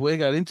the way I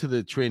got into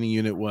the training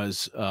unit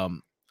was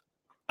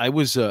I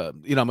was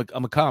I'm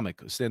a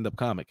comic, a stand-up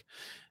comic.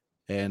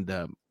 And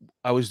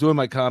I was doing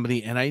my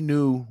comedy, and I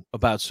knew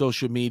about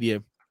social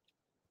media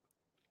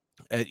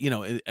at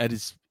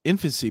its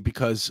infancy,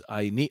 because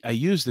I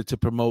used it to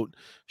promote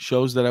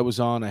shows that I was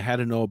on. I had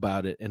to know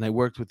about it, and I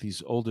worked with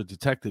these older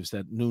detectives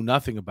that knew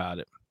nothing about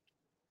it.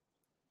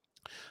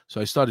 So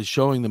I started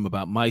showing them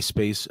about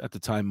MySpace. At the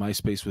time,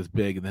 MySpace was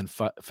big, and then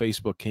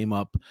Facebook came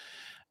up,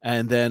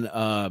 and then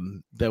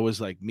there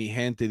was like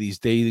Mihante, these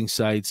dating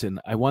sites,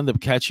 and I wound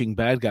up catching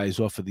bad guys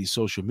off of these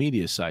social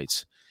media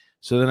sites.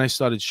 So then I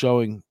started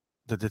showing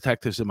the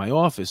detectives in my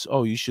office,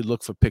 oh, you should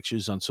look for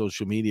pictures on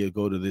social media,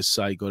 go to this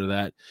site, go to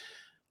that.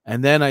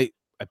 And then I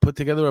put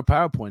together a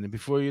PowerPoint, and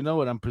before you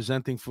know it, I'm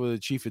presenting for the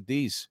chief of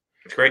D's.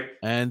 That's great.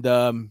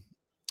 And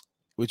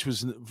which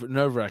was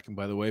nerve-wracking,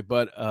 by the way.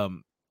 But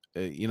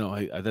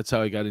that's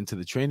how I got into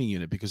the training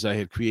unit, because I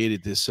had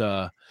created this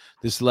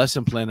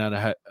lesson plan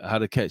on how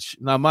to catch.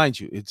 Now, mind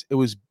you, it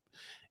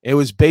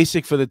was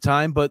basic for the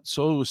time, but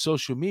so was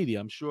social media.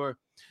 I'm sure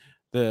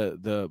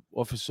the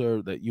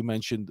officer that you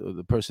mentioned, or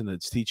the person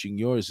that's teaching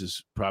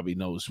yours, probably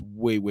knows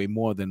way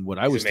more than what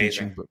I was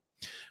teaching.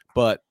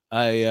 But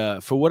I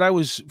for what I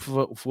was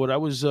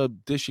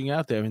dishing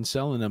out there and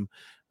selling them,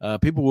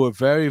 People were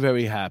very,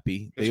 very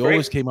happy. That's They great.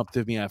 always came up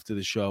to me after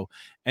the show,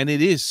 and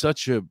it is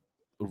such a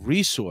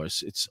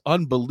resource. It's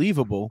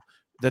unbelievable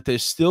that they're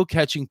still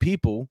catching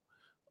people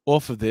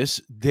off of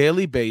this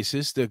daily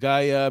basis. The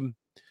guy,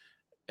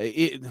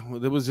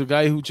 there was a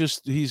guy who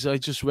I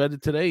just read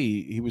it today.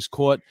 He was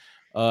caught.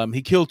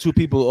 He killed 2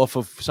 people off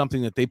of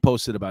something that they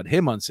posted about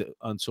him on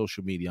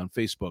social media, on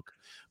Facebook.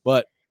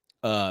 But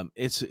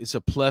it's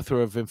a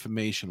plethora of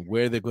information,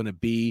 where they're going to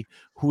be,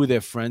 who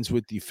they're friends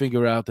with. You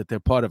figure out that they're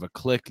part of a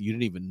clique you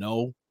didn't even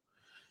know.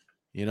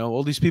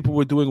 All these people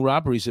were doing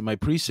robberies in my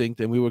precinct,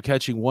 and we were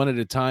catching 1 at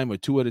a time, or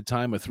 2 at a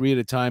time, or 3 at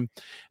a time.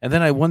 And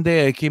then one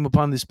day I came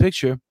upon this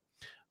picture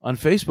on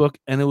Facebook,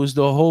 and it was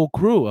the whole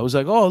crew. I was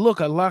like, oh, look,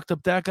 I locked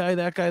up that guy,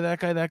 that guy, that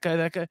guy, that guy,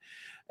 that guy,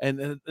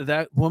 and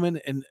that woman.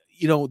 And,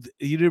 you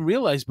didn't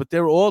realize, but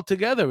they're all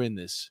together in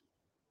this.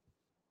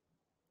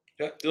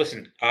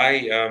 Listen,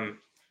 I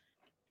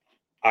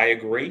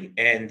agree.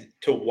 And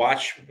to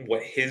watch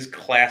what his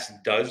class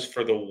does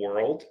for the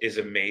world is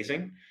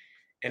amazing.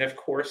 And of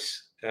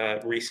course,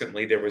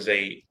 recently there was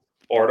a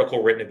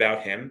article written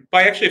about him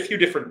by actually a few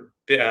different,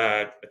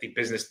 I think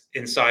Business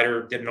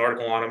Insider did an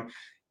article on him,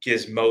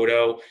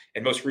 Gizmodo,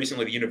 and most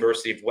recently the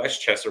University of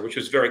Westchester, which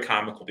was very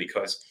comical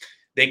because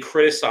they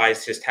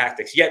criticized his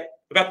tactics. Yet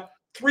about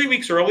 3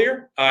 weeks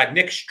earlier,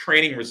 Nick's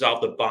training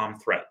resolved a bomb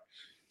threat.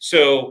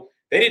 So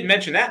they didn't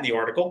mention that in the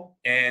article.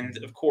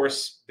 And of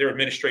course, their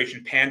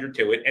administration pandered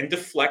to it and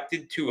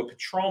deflected to a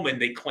patrolman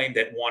they claimed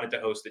that wanted to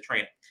host the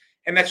training.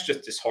 And that's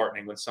just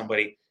disheartening when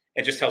somebody,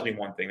 it just tells me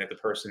one thing, that the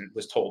person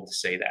was told to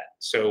say that.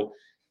 So,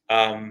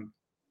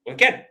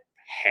 again,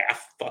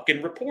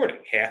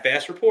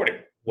 half-ass reporting.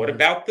 What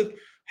about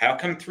how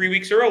come 3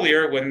 weeks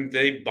earlier when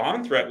the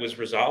bomb threat was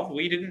resolved,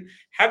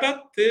 how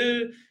about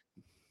the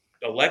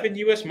 11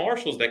 U.S.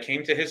 Marshals that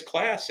came to his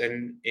class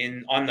and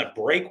on the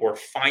break were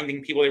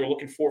finding people they were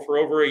looking for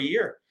over a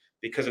year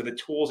because of the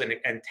tools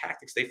and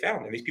tactics they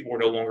found. And these people were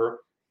no longer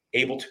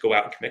able to go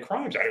out and commit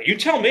crimes. You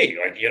tell me,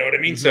 you know what I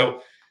mean?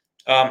 Mm-hmm.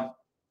 So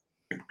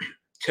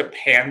to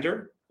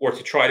pander or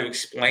to try to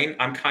explain,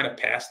 I'm kind of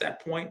past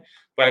that point,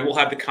 but I will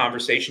have the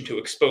conversation to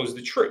expose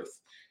the truth.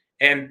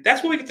 And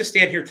that's why we get to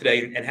stand here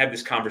today and have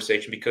this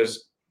conversation,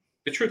 because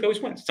the truth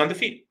always wins. It's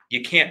undefeated.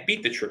 You can't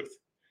beat the truth.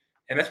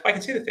 And that's why I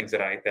can say the things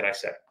that I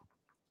said.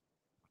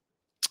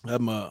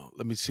 Let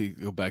me see.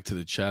 Go back to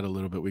the chat a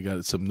little bit. We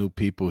got some new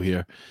people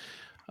here,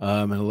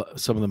 and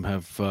some of them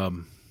have.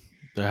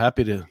 They're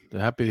happy to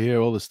hear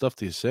all the stuff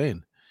that you're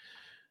saying.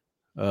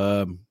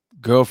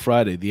 Girl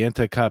Friday, the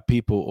anti-cop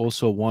people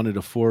also wanted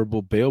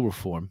affordable bail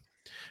reform,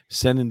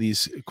 sending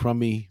these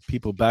crummy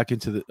people back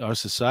into our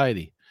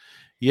society.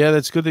 Yeah,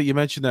 that's good that you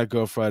mentioned that,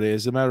 Girl Friday.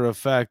 As a matter of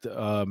fact,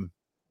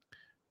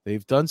 they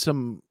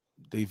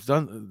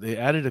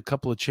added a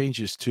couple of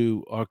changes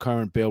to our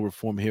current bail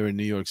reform here in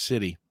New York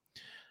City,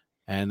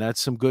 and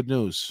that's some good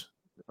news.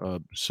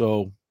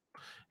 So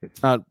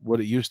it's not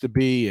what it used to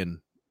be, and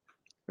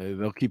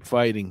they'll keep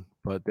fighting,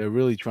 but they're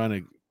really trying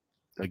to,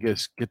 I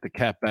guess, get the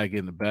cat back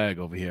in the bag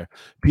over here.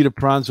 Peter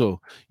Pranzo,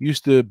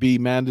 used to be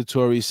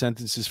mandatory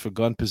sentences for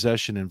gun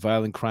possession and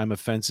violent crime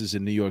offenses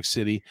in New York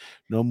City.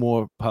 No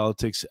more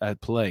politics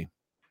at play.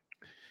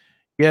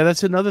 Yeah,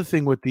 that's another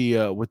thing with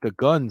the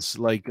guns.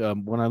 Like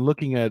when I'm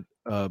looking at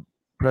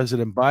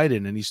President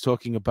Biden and he's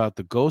talking about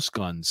the ghost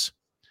guns.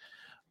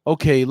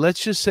 Okay,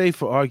 let's just say,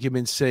 for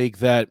argument's sake,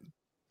 that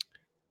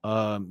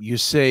you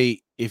say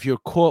if you're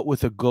caught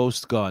with a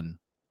ghost gun,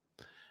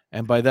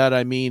 and by that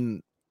I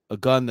mean a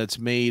gun that's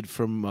made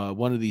from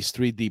one of these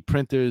 3D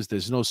printers.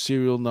 There's no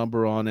serial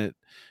number on it.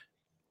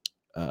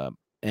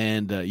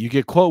 And you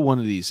get caught one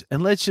of these.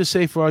 And let's just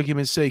say, for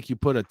argument's sake, you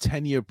put a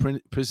 10-year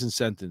prison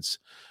sentence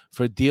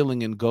for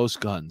dealing in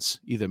ghost guns,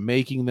 either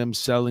making them,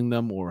 selling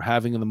them, or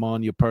having them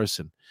on your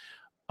person.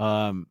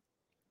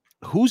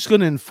 Who's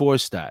going to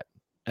enforce that?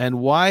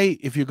 And why,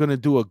 if you're going to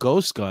do a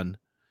ghost gun,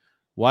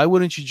 why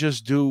wouldn't you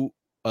just do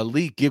a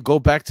leak? Go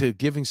back to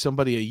giving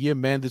somebody a year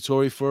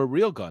mandatory for a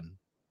real gun.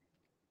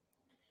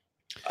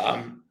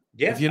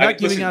 Yeah, if you're not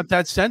giving out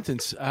that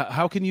sentence,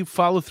 how can you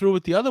follow through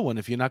with the other one?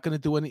 If you're not going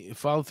to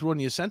follow through on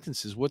your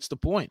sentences, what's the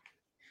point?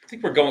 I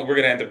think we're going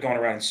to end up going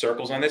around in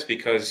circles on this,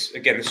 because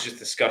again, this is just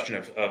discussion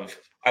of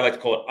I like to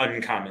call it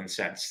uncommon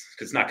sense,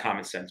 because it's not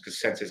common sense, because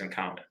sense isn't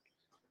common.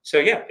 So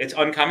yeah, it's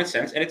uncommon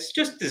sense, and it's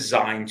just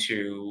designed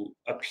to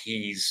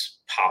appease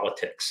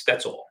politics.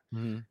 That's all.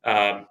 Mm-hmm.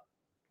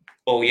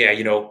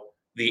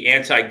 The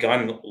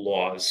anti-gun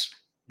laws,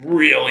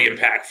 really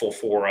impactful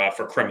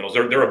for criminals.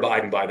 They're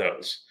abiding by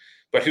those.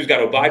 But who's got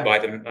to abide by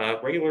them?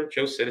 Regular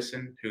Joe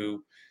citizen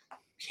who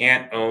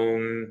can't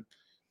own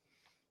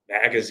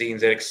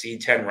magazines that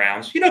exceed 10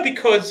 rounds.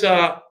 Because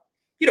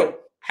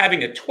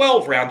having a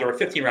 12-round or a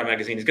 15-round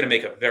magazine is going to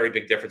make a very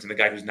big difference in the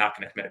guy who's not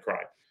going to commit a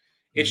crime.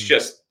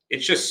 Mm-hmm.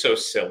 It's just so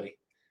silly.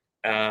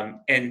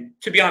 And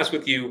to be honest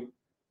with you,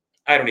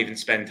 I don't even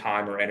spend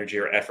time or energy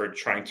or effort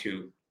trying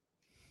to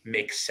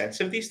make sense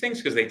of these things,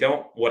 because they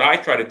don't. What I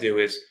try to do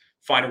is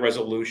find a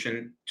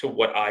resolution to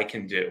what I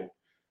can do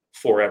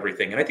for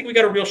everything. And I think we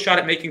got a real shot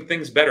at making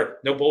things better.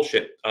 No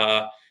bullshit.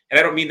 And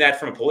I don't mean that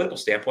from a political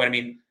standpoint. I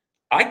mean,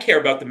 I care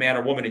about the man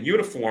or woman in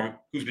uniform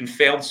who's been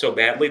failed so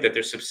badly that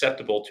they're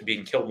susceptible to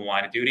being killed in the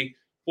line of duty.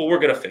 Well, we're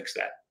going to fix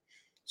that.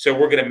 So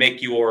we're going to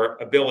make your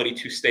ability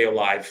to stay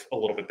alive a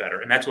little bit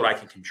better. And that's what I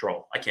can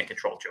control. I can't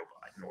control Joe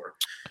Biden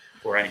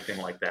or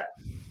anything like that.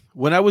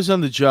 When I was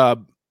on the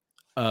job,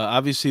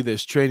 obviously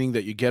there's training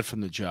that you get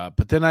from the job.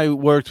 But then I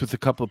worked with a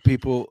couple of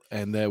people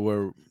and they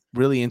were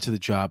really into the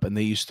job and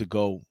they used to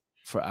go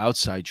for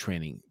outside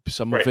training.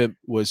 Some of it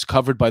was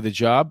covered by the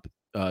job.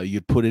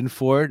 You'd put in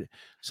for it.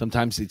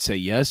 Sometimes they'd say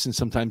yes, and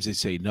sometimes they'd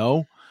say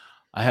no.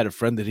 I had a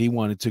friend that he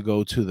wanted to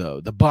go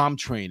to the bomb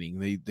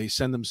training. They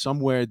send them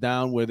somewhere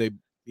down where they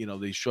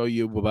show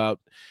you about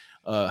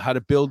how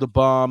to build a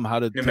bomb, how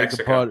to take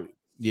apart.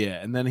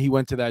 Yeah, and then he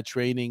went to that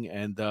training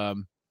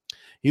and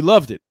he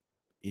loved it.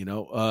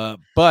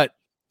 But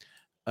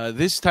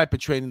this type of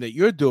training that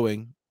you're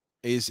doing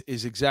is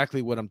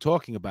exactly what I'm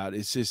talking about.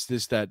 It's just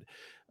this that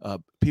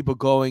people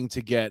going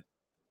to get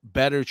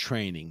better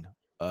training.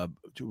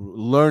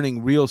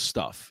 Learning real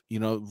stuff,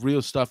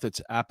 real stuff that's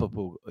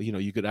applicable.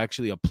 You could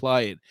actually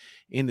apply it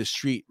in the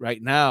street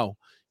right now.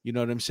 You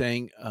know what I'm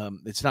saying?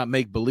 It's not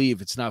make believe.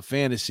 It's not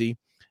fantasy.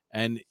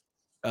 And,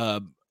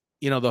 the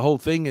whole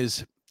thing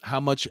is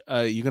how much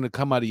you're going to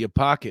come out of your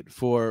pocket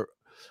for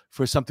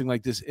something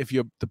like this. If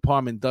your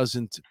department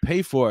doesn't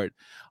pay for it,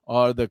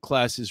 are the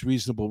classes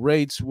reasonable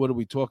rates? What are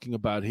we talking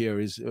about here?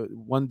 Is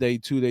 1 day,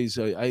 2 days?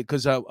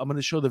 Because I'm going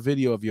to show the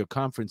video of your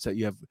conference that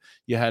you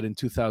had in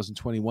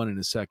 2021 in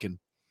a second.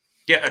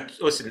 Yeah,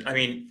 listen. I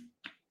mean,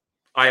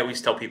 I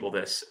always tell people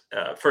this.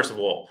 First of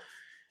all,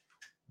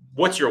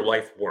 what's your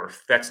life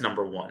worth? That's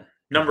number one.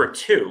 Number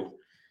two,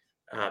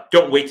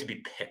 don't wait to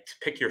be picked.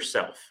 Pick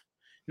yourself.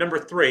 Number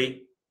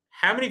three,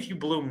 how many of you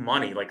blew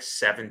money like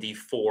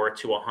 $74,000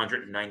 to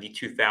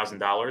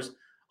 $192,000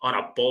 on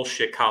a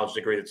bullshit college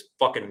degree that's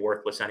fucking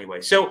worthless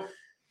anyway? So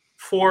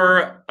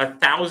for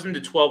 $1,000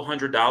 to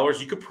 $1,200,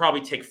 you could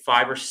probably take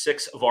 5 or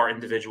 6 of our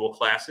individual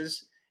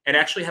classes and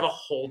actually have a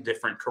whole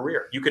different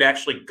career. You could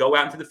actually go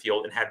out into the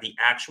field and have the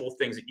actual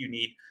things that you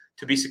need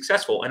to be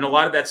successful. And a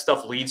lot of that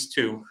stuff leads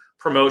to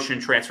promotion,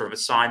 transfer of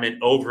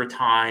assignment,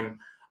 overtime.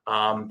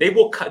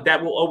 That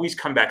will always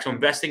come back. So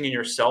investing in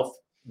yourself,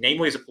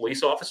 namely as a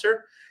police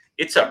officer,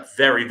 it's a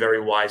very,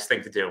 very wise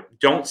thing to do.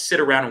 Don't sit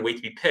around and wait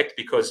to be picked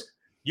because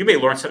you may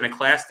learn something in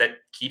class that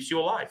keeps you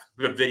alive.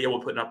 We have a video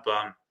we're putting up.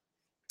 I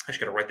just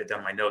got to write that down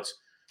in my notes.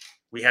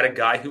 We had a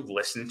guy who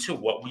listened to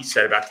what we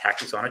said about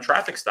tactics on a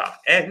traffic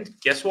stop. And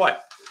guess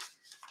what?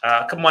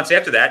 A couple months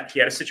after that, he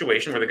had a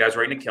situation where the guy's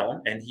ready to kill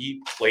him, and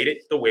he played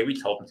it the way we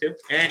told him to,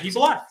 and he's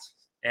alive.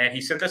 And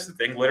he sent us the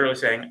thing literally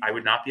saying, I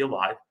would not be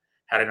alive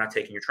had I not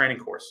taken your training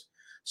course.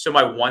 So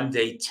my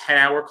 1-day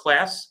 10-hour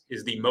class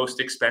is the most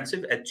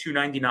expensive at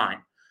 $299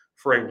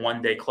 for a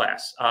 1-day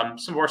class.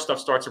 Some of our stuff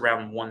starts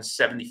around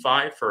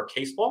 $175 for a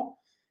case law,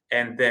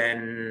 and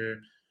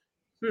then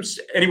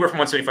anywhere from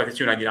 $175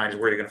 to $299 is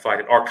where you're going to find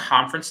it. Our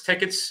conference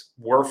tickets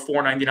were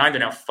 $499; they're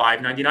now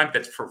 $599.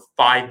 That's for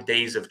 5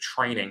 days of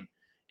training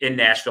in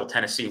Nashville,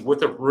 Tennessee,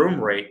 with a room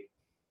rate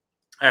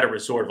at a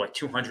resort of like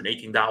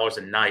 $218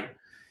 a night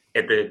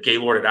at the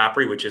Gaylord at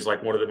Opry, which is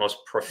like one of the most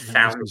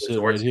profound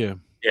resorts. Right here.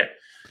 Yeah.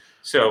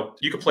 So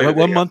you can play.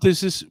 What month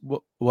is this?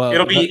 Well,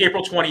 it'll be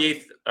April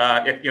 28th.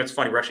 It's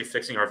funny. We're actually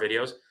fixing our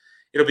videos.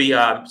 It'll be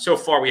so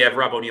far. We have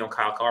Rob O'Neill and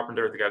Kyle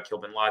Carpenter, the guy who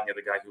killed Bin Laden, the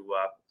other guy who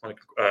won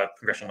a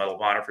Congressional Medal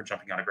of Honor for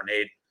jumping on a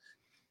grenade.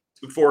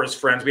 For his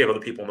friends, we have other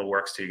people in the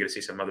works too. You're going to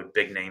see some other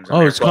big names.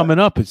 Oh, it's coming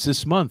up. It's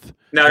this month.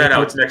 No.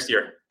 It's next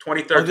year.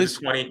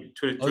 23rd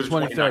to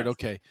 23rd.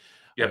 Okay.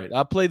 Yep. All right.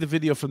 I'll play the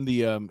video from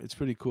the. It's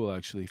pretty cool,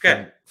 actually.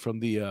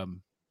 From the.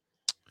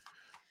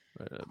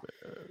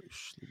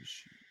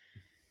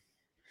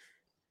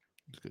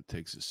 It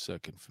takes a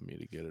second for me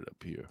to get it up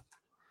here.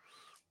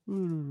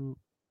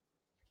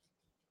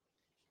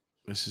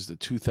 This is the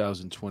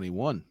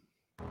 2021.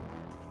 I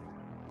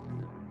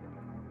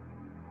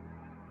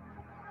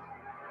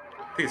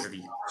think this is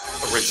the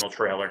original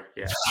trailer.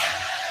 Yeah.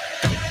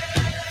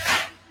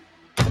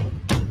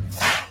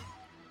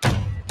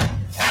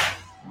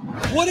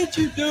 What did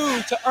you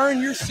do to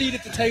earn your seat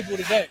at the table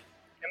today?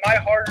 Am I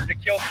harder to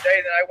kill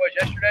today than I was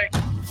yesterday?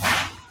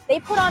 They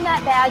put on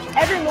that badge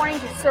every morning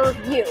to serve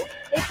you.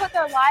 They put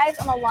their lives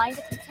on the line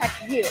to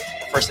protect you.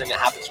 The first thing that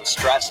happens with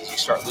stress is you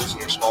start losing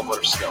your small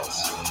motor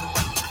skills.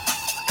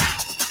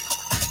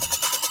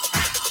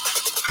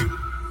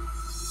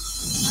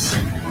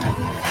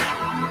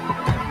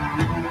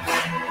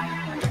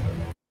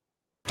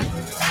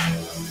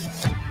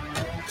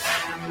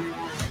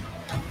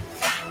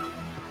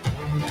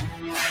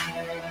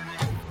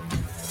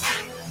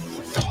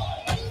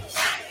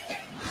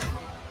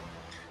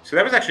 So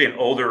that was actually an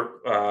older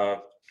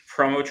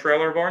promo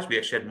trailer of ours. We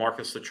actually had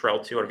Marcus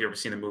Luttrell too. Have you ever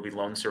seen the movie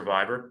Lone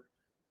Survivor?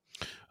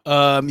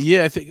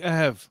 Yeah, I think I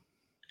have.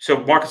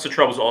 So Marcus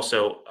Luttrell was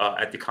also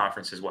at the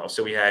conference as well.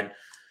 So we had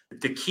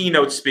the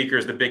keynote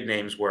speakers. The big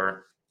names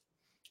were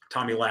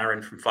Tommy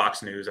Lahren from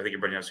Fox News. I think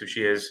everybody knows who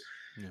she is.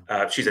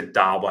 Yeah. She's a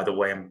doll, by the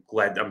way. I'm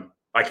glad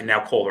I can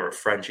now call her a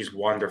friend. She's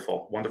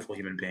wonderful, wonderful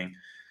human being.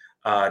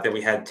 Then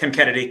we had Tim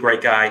Kennedy,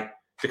 great guy.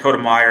 Dakota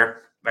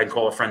Meyer, I can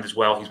call a friend as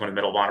well. He's one of the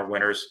Medal of Honor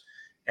winners.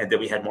 And then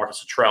we had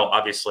Marcus Luttrell,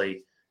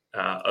 obviously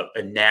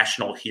a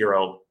national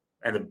hero,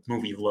 and the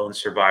movie Lone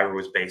Survivor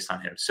was based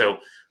on him. So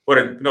what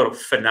a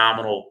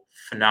phenomenal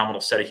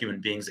set of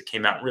human beings that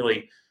came out.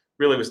 Really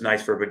was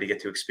nice for everybody to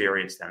get to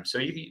experience them. So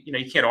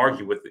you can't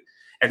argue with it.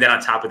 And then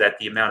on top of that,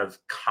 the amount of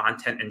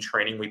content and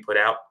training we put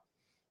out,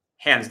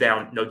 hands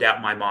down, no doubt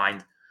in my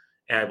mind,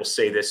 and I will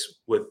say this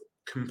with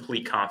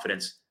complete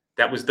confidence,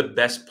 that was the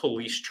best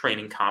police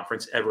training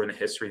conference ever in the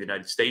history of the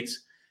United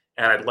States.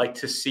 And I'd like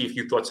to see, if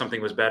you thought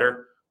something was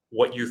better,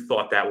 what you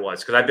thought that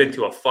was. Because I've been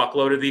to a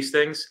fuckload of these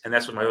things, and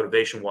that's what my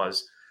motivation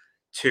was,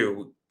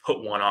 to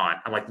put one on.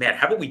 I'm like, man,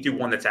 how about we do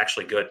one that's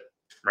actually good,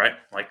 right?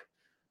 Like,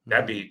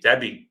 that'd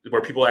be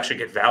where people actually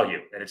get value,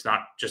 and it's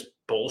not just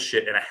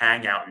bullshit and a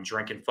hangout and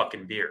drinking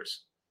fucking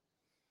beers.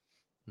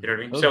 You know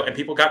what I mean? So, and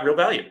people got real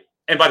value.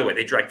 And by the way,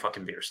 they drank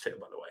fucking beers too,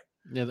 by the way.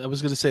 Yeah, I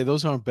was going to say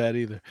those aren't bad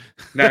either.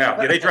 No,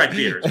 yeah, they drank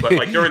beers, but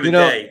like during the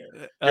day,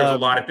 there was a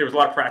lot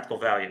of practical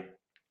value.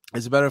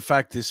 As a matter of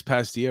fact, this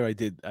past year I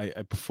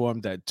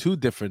performed at two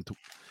different.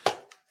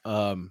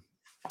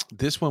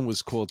 This one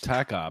was called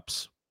TAC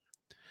Ops.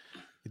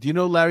 Do you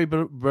know Larry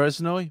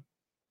Beresnoy?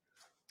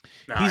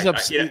 No, he's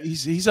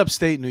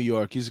upstate New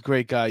York. He's a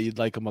great guy. You'd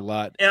like him a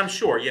lot. And I'm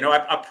sure,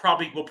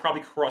 we'll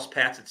probably cross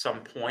paths at some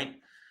point.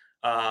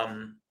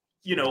 I'm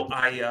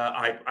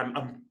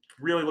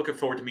really looking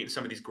forward to meeting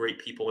some of these great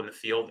people in the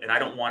field. And I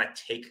don't want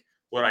to take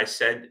what I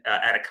said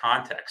out of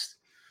context,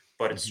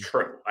 but it's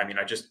true. I mean,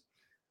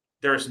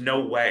 there's no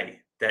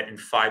way that in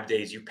 5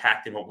 days you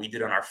packed in what we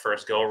did on our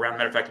first go around.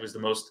 Matter of fact, it was the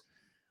most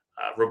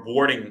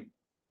rewarding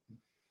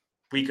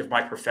week of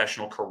my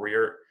professional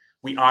career.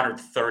 We honored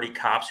 30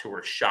 cops who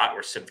were shot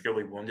or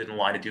severely wounded in the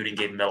line of duty and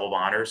gave Medal of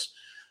Honors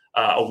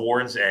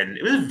awards. And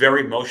it was a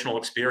very emotional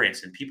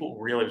experience. And it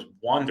was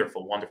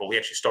wonderful, wonderful. We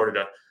actually started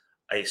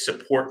a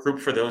support group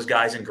for those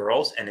guys and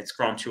girls, and it's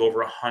grown to over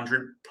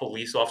 100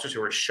 police officers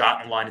who were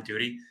shot in line of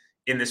duty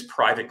in this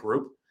private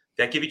group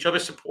that give each other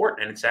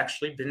support. And it's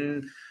actually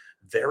been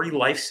very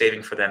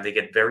life-saving for them. They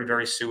get very,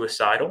 very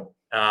suicidal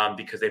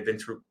because they've been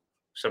through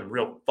some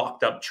real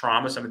fucked up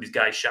trauma. Some of these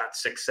guys shot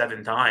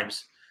 6-7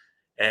 times,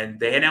 and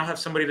they now have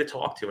somebody to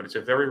talk to. And it's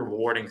a very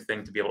rewarding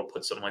thing to be able to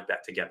put something like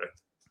that together.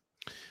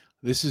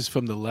 This is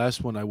from the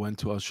last one I went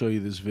to. I'll show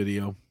you this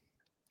video.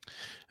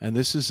 And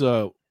this is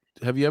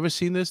have you ever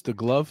seen this? The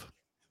glove?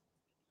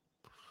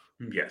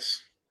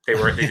 Yes. They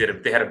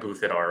had a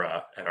booth at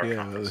our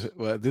conference.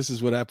 Well, this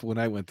is what happened when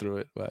I went through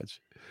it.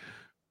 Watch.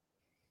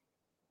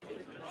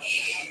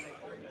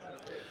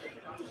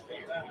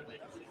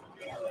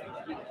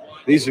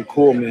 These are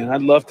cool, man.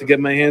 I'd love to get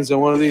my hands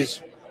on one of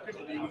these.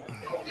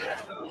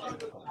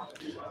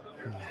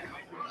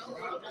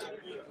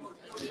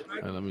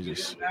 Let me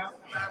just.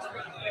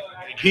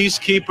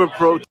 Peacekeeper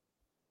Pro.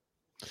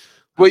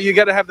 Well, you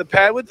got to have the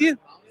pad with you?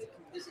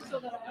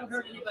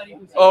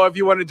 Oh, if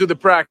you want to do the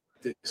practice.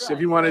 If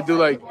you want to do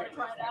like.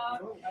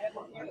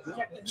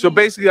 So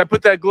basically, I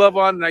put that glove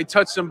on and I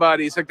touch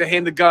somebody. It's like the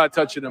hand of God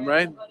touching them,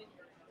 right?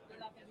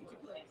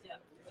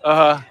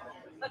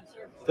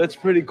 That's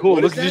pretty cool.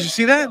 Look, did you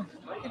see that?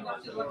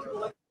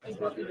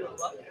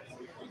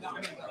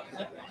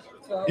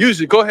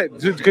 Use it. Go ahead.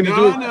 Can you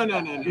do it? No.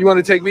 You want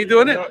to take me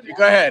doing it? No,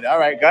 go ahead. All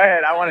right. Go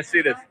ahead. I want to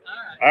see this.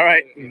 All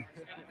right.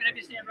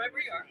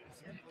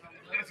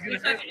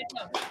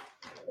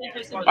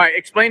 All right.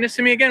 Explain this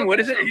to me again. What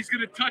is it? He's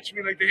going to touch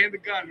me like the hand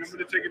of God, and I'm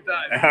going to take a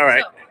dive. All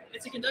right. So,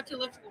 it's a conductor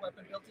electrical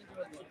weapon built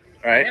into it.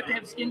 All right. You have to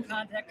have skin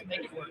contact to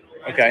make it work.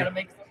 Okay. It's got to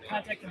make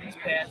contact on these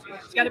pads.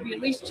 It's got to be at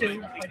least 2.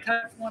 If I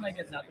touch one, I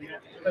get nothing.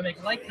 If I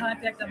make light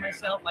contact on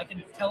myself, I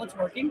can tell it's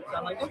working. So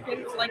I'm like, okay,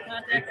 it's light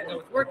contact. I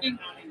know it's working.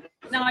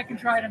 Now I can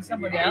try it on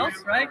somebody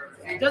else, right?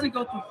 It doesn't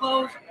go through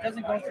clothes. It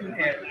doesn't go through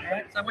hair,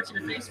 right? So I want you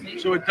to face me.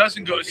 So it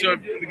doesn't go. So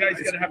the guy's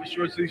got to have a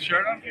short sleeve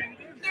shirt on?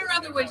 There are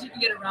other ways you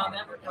can get around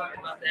that. We're talking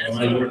about that. So,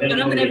 but I'm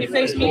going to have you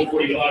face me.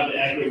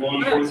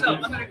 Right, so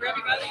I'm going to grab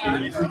you by the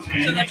arm so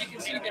that you can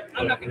see that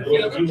I'm not going to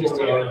feel it. Just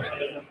here.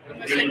 I'm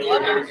going to say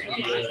glove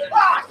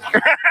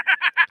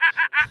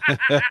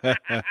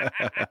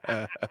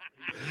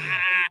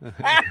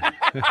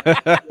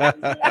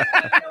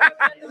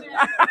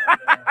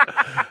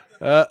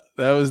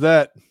That was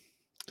that.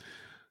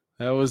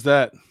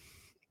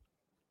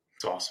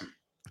 It's awesome.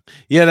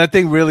 Yeah, that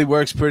thing really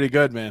works pretty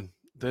good, man.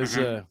 There's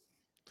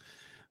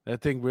that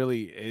thing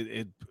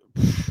really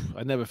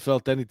I never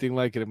felt anything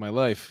like it in my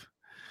life.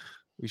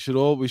 We should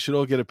all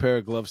get a pair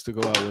of gloves to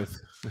go out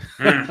with.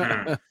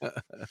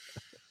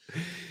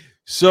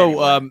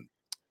 So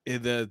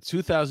in the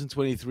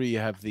 2023 you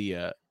have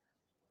the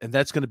and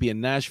that's going to be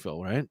in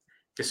Nashville, right?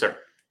 Yes, sir.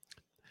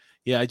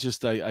 Yeah, I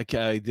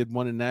did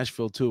one in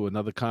Nashville too,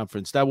 another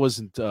conference. That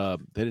wasn't they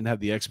didn't have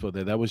the expo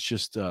there. That was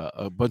just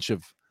a bunch of,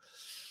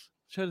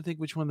 I'm trying to think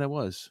which one that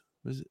was.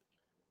 Was it?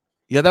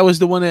 Yeah, that was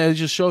the one that I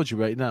just showed you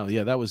right now.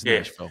 Yeah, that was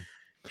Nashville.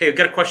 Hey, I've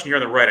got a question here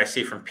on the right. I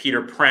see from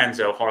Peter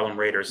Pranzo, Harlem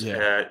Raiders.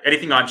 Yeah.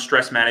 Anything on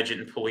stress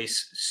management and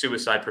police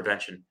suicide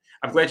prevention?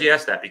 I'm glad you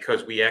asked that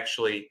because we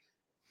actually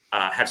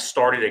have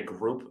started a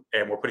group,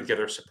 and we're putting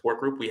together a support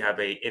group. We have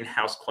a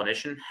in-house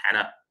clinician,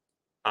 Hannah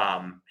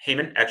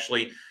Heyman.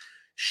 Actually,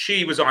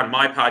 she was on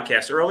my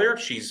podcast earlier.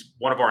 She's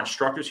one of our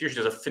instructors here. She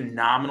does a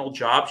phenomenal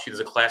job. She does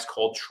a class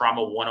called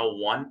Trauma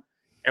 101.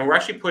 And we're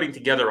actually putting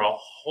together a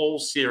whole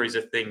series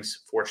of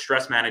things for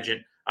stress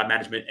management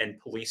and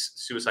police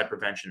suicide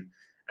prevention.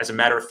 As a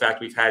matter of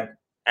fact, we've had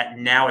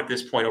at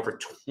this point over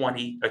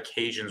 20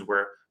 occasions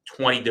where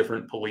 20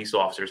 different police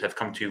officers have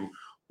come to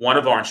one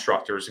of our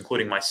instructors,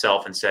 including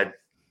myself, and said,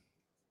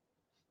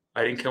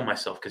 I didn't kill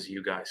myself because of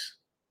you guys.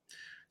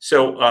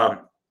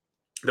 So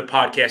the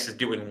podcast is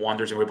doing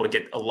wonders, and we're able to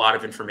get a lot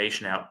of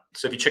information out.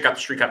 So if you check out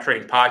the Street Cop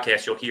Training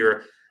podcast, you'll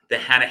hear the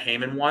Hannah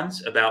Heyman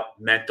ones about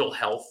mental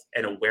health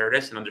and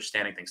awareness and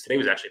understanding things. Today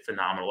was actually a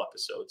phenomenal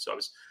episode. So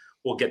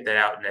we'll get that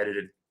out and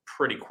edited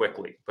pretty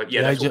quickly. But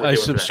yeah, I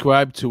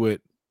subscribed to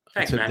it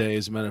today, man.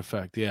 As a matter of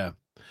fact. Yeah.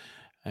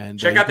 And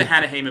check out the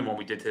Hannah Heyman one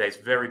we did today. It's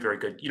very, very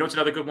good. You know, it's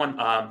another good one.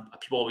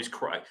 People always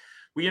cry.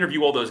 We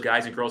interview all those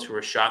guys and girls who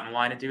were shot in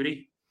line of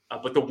duty.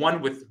 But the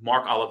one with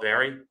Mark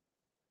Oliveri,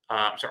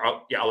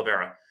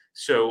 Olivera.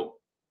 So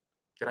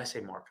did I say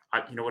Mark?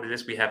 You know what it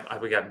is? We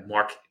got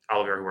Mark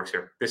Oliveri who works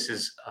here. This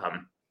is,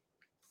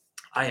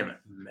 I am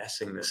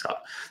messing this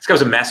up. This guy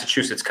was a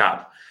Massachusetts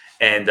cop,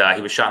 and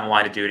he was shot in the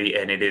line of duty,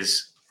 and it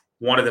is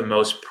one of the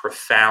most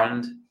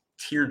profound,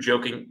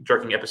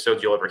 tear-jerking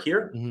episodes you'll ever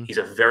hear. Mm-hmm. He's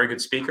a very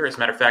good speaker. As a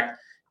matter of fact,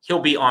 he'll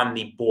be on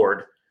the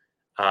board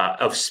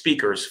of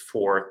speakers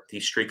for the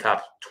Street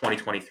Cop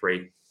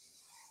 2023.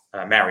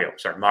 Mario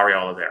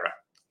Olivera.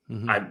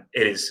 Mm-hmm.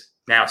 It is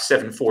now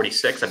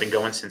 7:46. I've been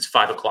going since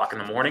 5:00 in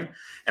the morning,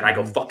 and I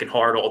go fucking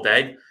hard all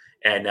day.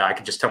 And I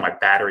can just tell my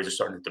batteries are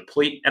starting to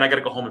deplete, and I got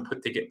to go home and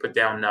put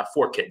down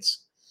 4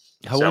 kids.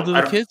 How old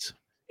are the kids?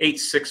 8,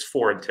 6,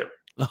 4, and 2.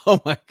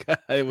 Oh my God!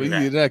 Well,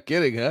 you're not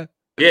kidding, huh?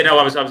 Yeah, no,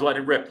 I was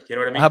letting it rip. You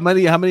know what I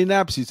mean? How many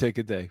naps do you take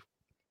a day?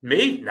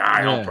 Me? Nah,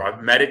 I don't.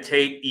 Probably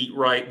meditate, eat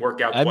right,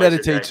 work out. I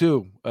meditate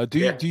too. Do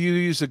you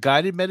use a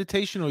guided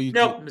meditation or you?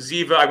 No,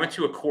 Ziva. I went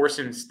to a course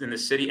in the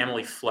city.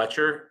 Emily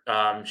Fletcher.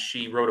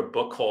 She wrote a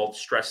book called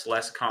 "Stress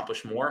Less,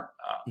 Accomplish More."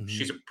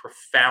 She's a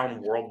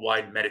profound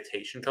worldwide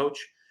meditation coach.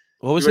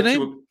 What was her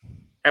name?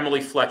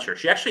 Emily Fletcher.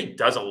 She actually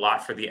does a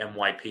lot for the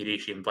NYPD.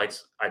 She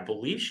invites, I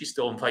believe, she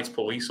still invites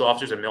police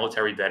officers and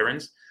military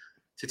veterans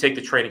to take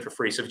the training for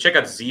free. So if you check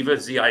out Ziva,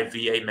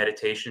 Z-I-V-A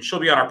meditation, she'll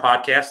be on our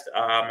podcast.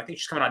 I think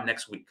she's coming on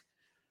next week.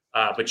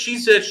 But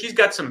she's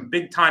got some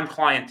big time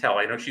clientele.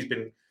 I know she's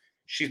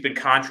been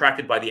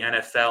contracted by the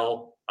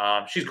NFL.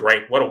 She's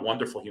great. What a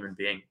wonderful human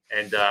being.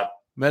 And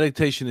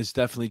meditation has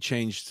definitely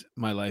changed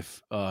my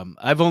life.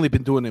 I've only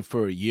been doing it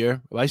for a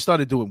year. I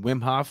started doing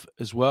Wim Hof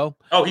as well.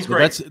 Oh, he's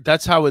great.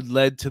 That's how it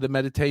led to the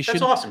meditation.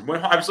 That's awesome.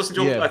 I was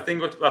listening to a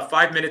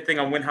 5-minute thing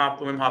on Wim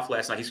Hof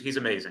last night. He's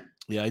amazing.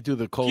 Yeah, I do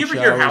the cold showers. Do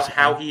you ever hear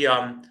how he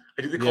I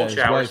do the cold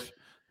showers?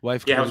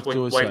 Wife his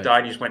wife died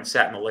and he just went and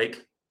sat in the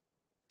lake.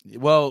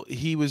 Well,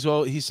 he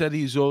said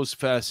he was always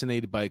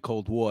fascinated by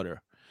cold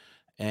water.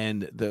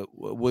 And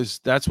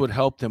that's what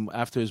helped him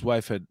after his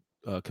wife had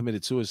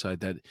committed suicide,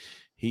 that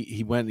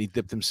he went and he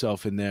dipped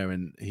himself in there,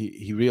 and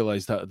he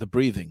realized the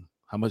breathing,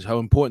 how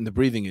important the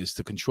breathing is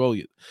to control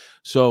you.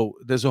 So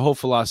there's a whole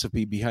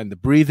philosophy behind the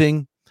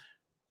breathing,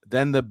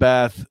 then the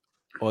bath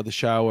or the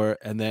shower,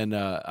 and then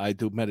I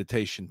do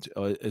meditation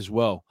as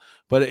well.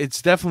 But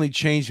it's definitely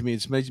changed me.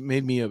 It's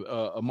made me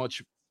a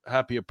much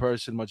happier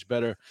person, much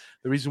better.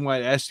 The reason why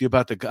I asked you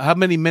about how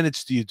many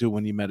minutes do you do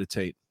when you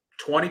meditate?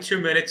 22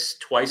 minutes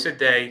twice a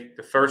day.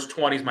 The first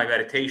 20 is my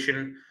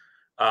meditation.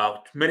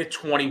 Minute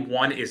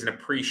 21 is an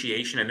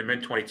appreciation, and the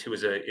minute 22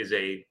 is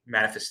a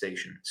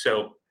manifestation.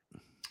 So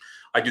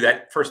I do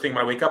that first thing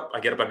when I wake up. I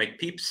get up, I make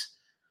peeps,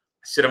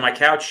 I sit on my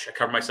couch, I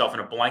cover myself in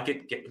a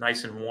blanket, get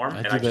nice and warm,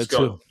 and I just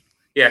go. Too.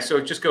 Yeah, so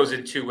it just goes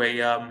into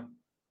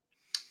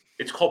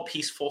it's called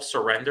peaceful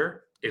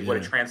surrender, is what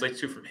it translates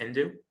to from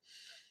Hindu.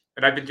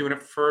 And I've been doing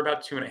it for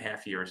about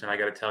 2.5 years, and I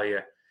got to tell you,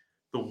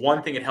 the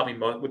one thing that helped me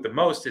with the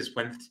most is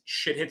when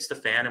shit hits the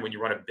fan, and when you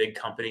run a big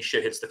company,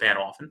 shit hits the fan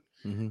often.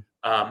 Mm-hmm.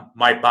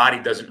 My body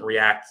doesn't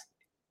react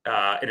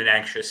in an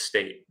anxious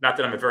state. Not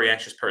that I'm a very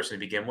anxious person to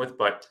begin with,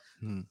 but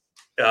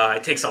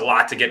it takes a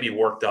lot to get me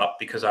worked up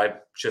because I've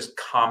just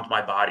calmed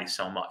my body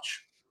so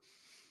much.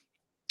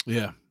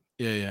 Yeah.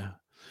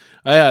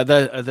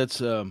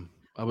 That's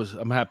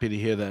I'm happy to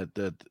hear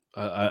that.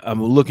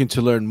 I'm looking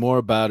to learn more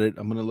about it.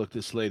 I'm going to look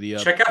this lady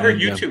up. Check out her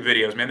YouTube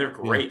videos, man. They're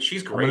great. Yeah.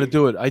 She's great. I'm going to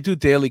do it. I do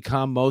Daily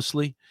Calm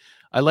mostly.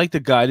 I like the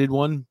guided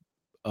one.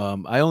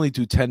 I only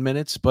do 10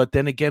 minutes, but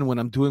then again, when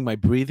I'm doing my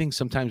breathing,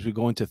 sometimes we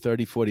go into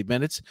 30, 40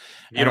 minutes.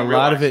 You don't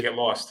realize you get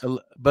lost.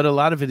 But a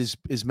lot of it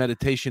is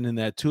meditation in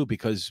that too,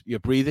 because you're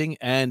breathing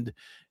and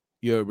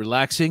you're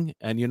relaxing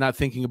and you're not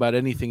thinking about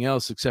anything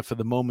else except for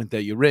the moment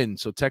that you're in.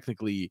 So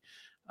technically,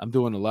 I'm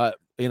doing a lot.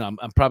 I'm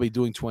probably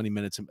doing 20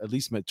 minutes, at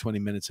least 20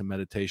 minutes of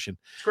meditation.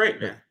 It's great,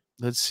 man.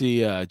 Let's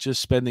see.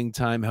 Just spending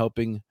time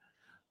helping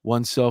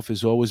oneself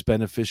is always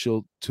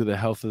beneficial to the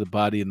health of the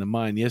body and the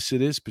mind. Yes,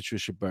 it is,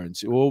 Patricia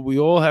Burns. We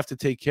all have to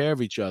take care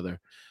of each other,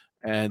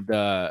 and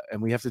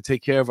we have to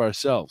take care of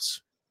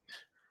ourselves.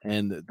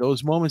 And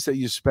those moments that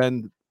you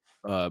spend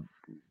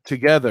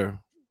together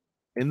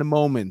in the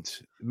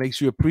moment makes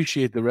you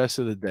appreciate the rest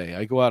of the day.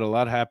 I go out a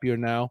lot happier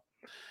now.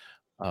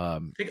 I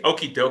think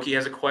Okie Dokie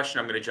has a question.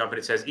 I'm going to jump in.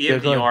 It says Yeah,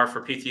 go EMDR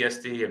for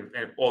PTSD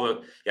and all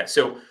the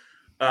So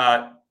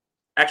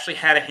actually,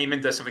 Hannah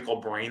Heyman does something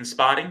called brain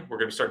spotting. We're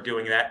going to start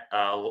doing that.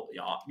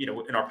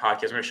 In our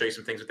podcast, I'm going to show you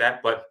some things with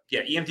that. But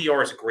yeah,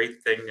 EMDR is a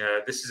great thing.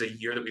 This is a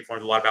year that we've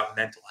learned a lot about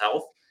mental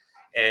health,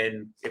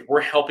 and if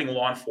we're helping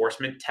law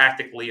enforcement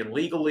tactically and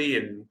legally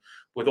and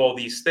with all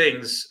these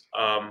things,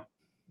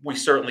 we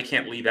certainly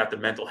can't leave out the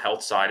mental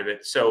health side of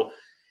it. So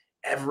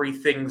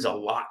everything's a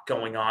lot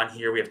going on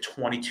here. We have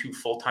 22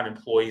 full-time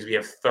employees. We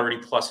have 30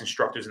 plus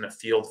instructors in the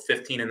field,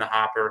 15 in the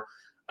hopper,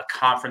 a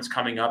conference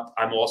coming up.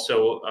 I'm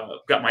also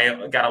got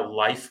a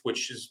life,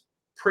 which is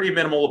pretty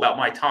minimal about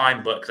my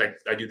time, but because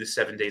I do this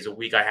 7 days a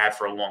week, I have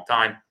for a long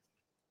time.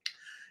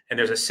 And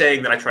there's a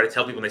saying that I try to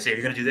tell people when they say, are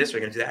you going to do this? Or are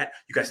you going to do that?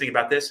 You guys think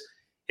about this?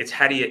 It's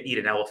how do you eat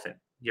an elephant?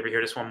 You ever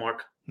hear this one,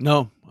 Mark?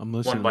 No, I'm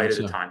listening. One bite at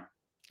a time.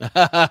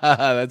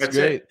 That's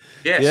great. It.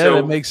 Yeah, so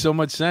that makes so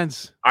much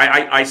sense.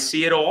 I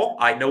see it all.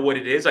 I know what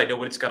it is. I know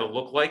what it's got to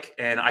look like.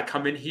 And I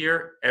come in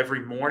here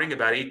every morning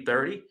about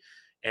 8:30,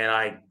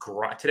 and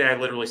today I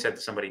literally said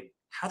to somebody,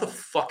 "How the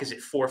fuck is it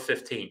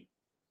 4:15?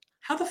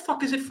 How the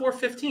fuck is it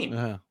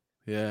 4:15?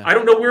 Yeah. I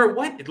don't know where it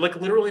went. It, like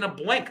literally in a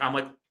blink. I'm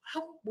like,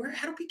 how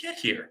did we get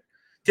here?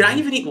 Did I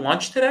even eat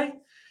lunch today?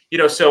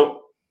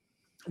 So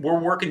we're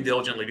working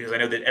diligently because I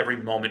know that every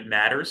moment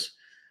matters.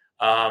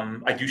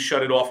 I do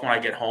shut it off when I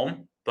get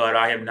home, but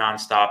I am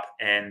nonstop,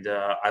 and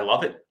I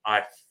love it.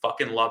 I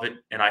fucking love it,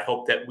 and I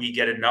hope that we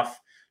get enough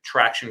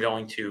traction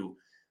going to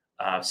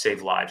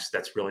save lives.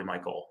 That's really my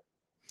goal.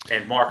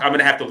 And Mark, I'm going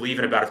to have to leave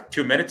in about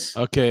 2 minutes.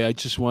 Okay, I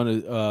just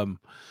want to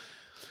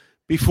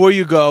before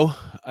you go,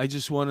 I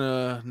just want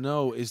to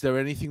know: is there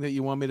anything that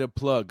you want me to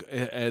plug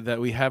that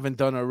we haven't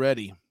done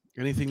already?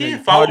 Anything?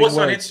 Yeah, follow us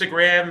on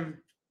Instagram,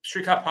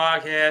 Street Cop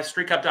Podcast,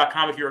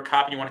 streetcop.com if you're a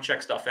cop and you want to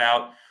check stuff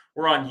out.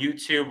 We're on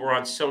YouTube. We're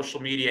on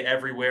social media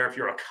everywhere. If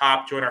you're a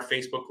cop, join our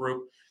Facebook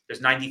group. There's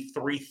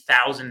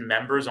 93,000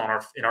 members in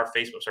our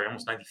Facebook. Sorry,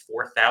 almost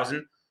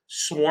 94,000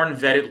 sworn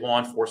vetted law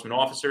enforcement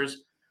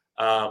officers.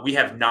 We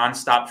have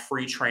nonstop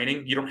free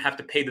training. You don't have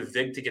to pay the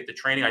VIG to get the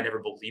training. I never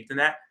believed in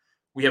that.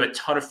 We have a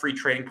ton of free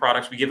training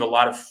products. We give a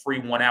lot of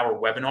free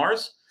 1-hour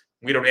webinars.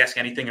 We don't ask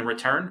anything in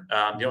return.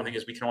 The only thing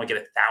is we can only get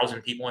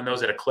 1,000 people in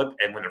those at a clip.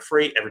 And when they're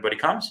free, everybody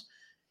comes.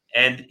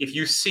 And if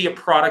you see a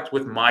product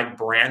with my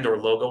brand or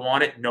logo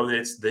on it, know that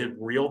it's the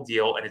real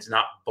deal and it's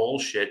not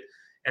bullshit.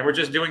 And we're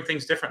just doing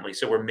things differently.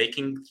 So we're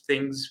making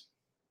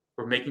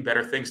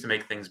better things to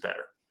make things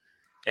better.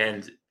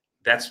 And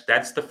that's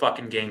the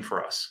fucking game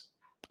for us.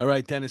 All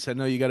right, Dennis, I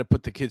know you got to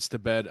put the kids to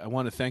bed. I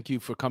want to thank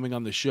you for coming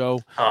on the show.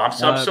 Oh, I'm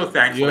so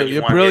thankful.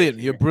 You're brilliant.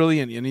 You're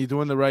brilliant. And you're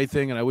doing the right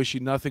thing. And I wish you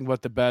nothing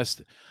but the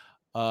best.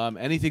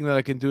 Anything that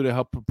I can do to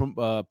help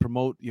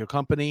promote your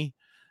company.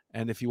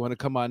 And if you want to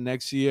come on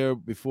next year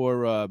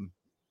before, and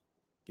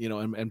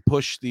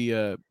push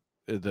the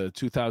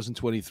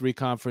 2023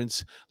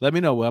 conference, let me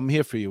know. I'm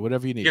here for you.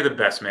 Whatever you need. You're the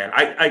best, man.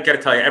 I got to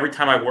tell you, every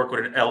time I work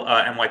with an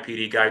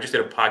NYPD guy, I just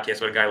did a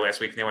podcast with a guy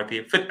last week from the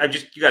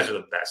NYPD. You guys are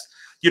the best.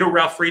 You know who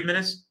Ralph Friedman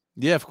is?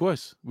 Yeah, of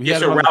course.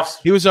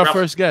 He was our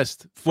first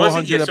guest.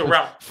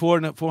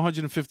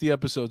 450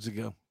 episodes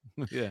ago.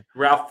 Yeah.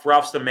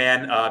 Ralph's the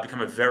man.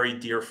 Become a very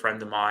dear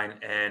friend of mine,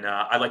 and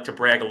I like to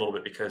brag a little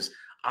bit because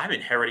I'm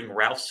inheriting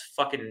Ralph's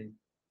fucking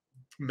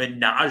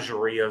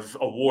menagerie of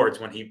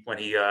awards when he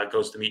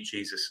goes to meet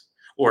Jesus,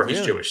 or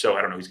he's Jewish, so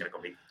I don't know who he's gonna go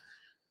meet.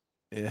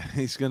 Yeah,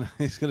 he's gonna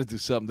do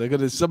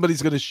something.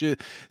 Somebody's gonna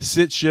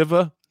sit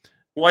Shiva.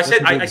 Well, I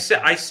said I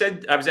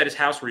was at his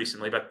house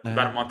recently, about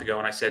a month ago,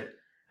 and I said,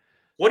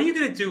 "What are you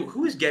gonna do?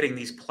 Who is getting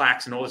these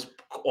plaques and all this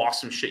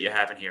awesome shit you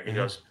have in here?" He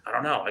goes, "I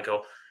don't know." I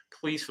go,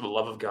 "Please, for the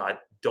love of God,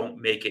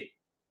 don't make it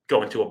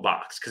go into a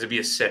box because it'd be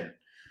a sin."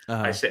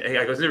 I said, "Hey,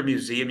 I go, is there a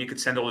museum you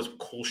could send all this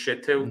cool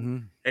shit to?" Mm-hmm.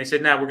 And he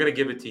said, "No, we're going to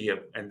give it to you."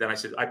 And then I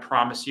said, "I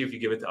promise you, if you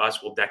give it to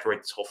us, we'll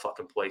decorate this whole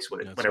fucking place with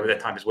it, whatever that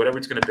time is, whatever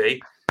it's going to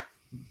be.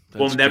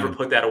 We'll never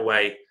put that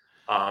away.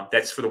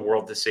 That's for the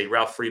world to see."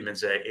 Ralph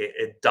Friedman's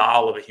a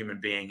doll of a human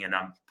being, and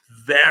I'm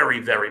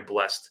very, very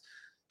blessed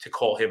to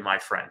call him my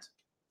friend.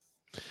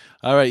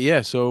 All right.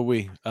 Yeah. So are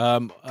we.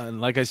 And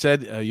like I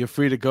said, you're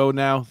free to go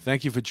now.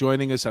 Thank you for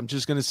joining us. I'm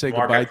just going to say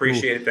Mark, goodbye. I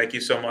appreciate it. Thank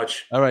you so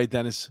much. All right,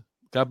 Dennis.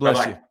 God bless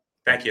Bye-bye. you.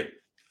 Thank you.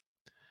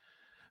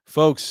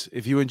 Folks,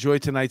 if you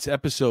enjoyed tonight's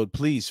episode,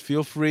 please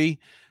feel free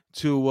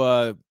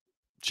to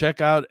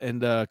check out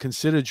and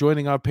consider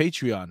joining our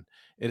Patreon.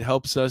 It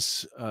helps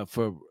us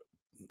for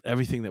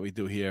everything that we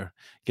do here,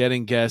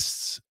 getting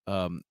guests,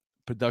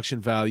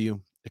 production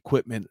value,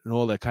 equipment, and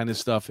all that kind of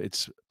stuff.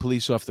 It's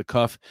Police Off the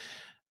Cuff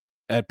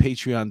at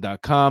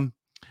patreon.com.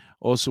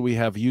 Also, we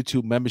have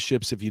YouTube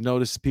memberships. If you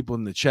notice, people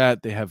in the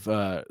chat, they have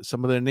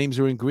some of their names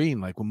are in green,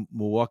 like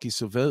Milwaukee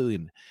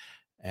Civilian.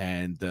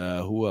 And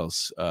who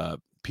else?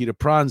 Peter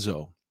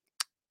Pranzo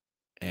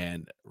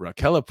and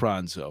Raquel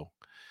Pranzo.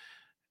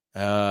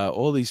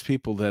 All these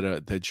people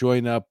that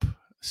join up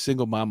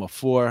Single Mama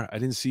 4. I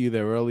didn't see you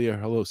there earlier.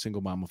 Hello,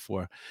 Single Mama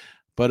 4.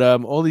 But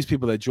all these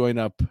people that join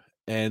up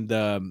and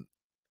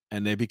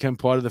they become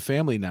part of the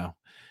family now.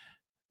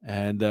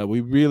 And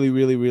we really,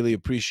 really, really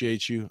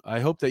appreciate you. I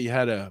hope that you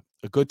had a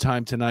good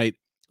time tonight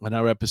on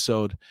our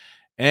episode.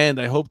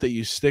 And I hope that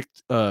you stick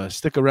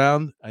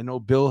around. I know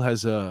Bill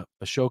has a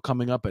show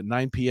coming up at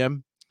 9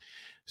 p.m.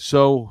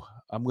 So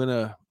I'm going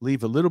to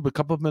leave a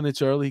couple of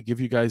minutes early, give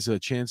you guys a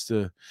chance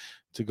to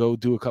go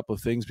do a couple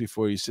of things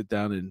before you sit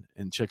down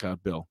and check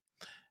out Bill.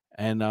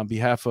 And on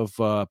behalf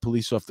of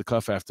Police Off the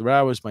Cuff After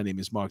Hours, my name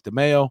is Mark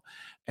DeMeo.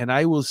 And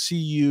I will see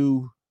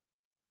you,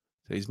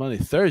 today's Monday,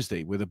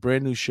 Thursday, with a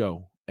brand new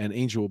show. And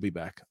Angel will be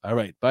back. All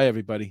right. Bye,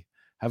 everybody.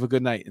 Have a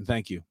good night, and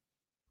thank you.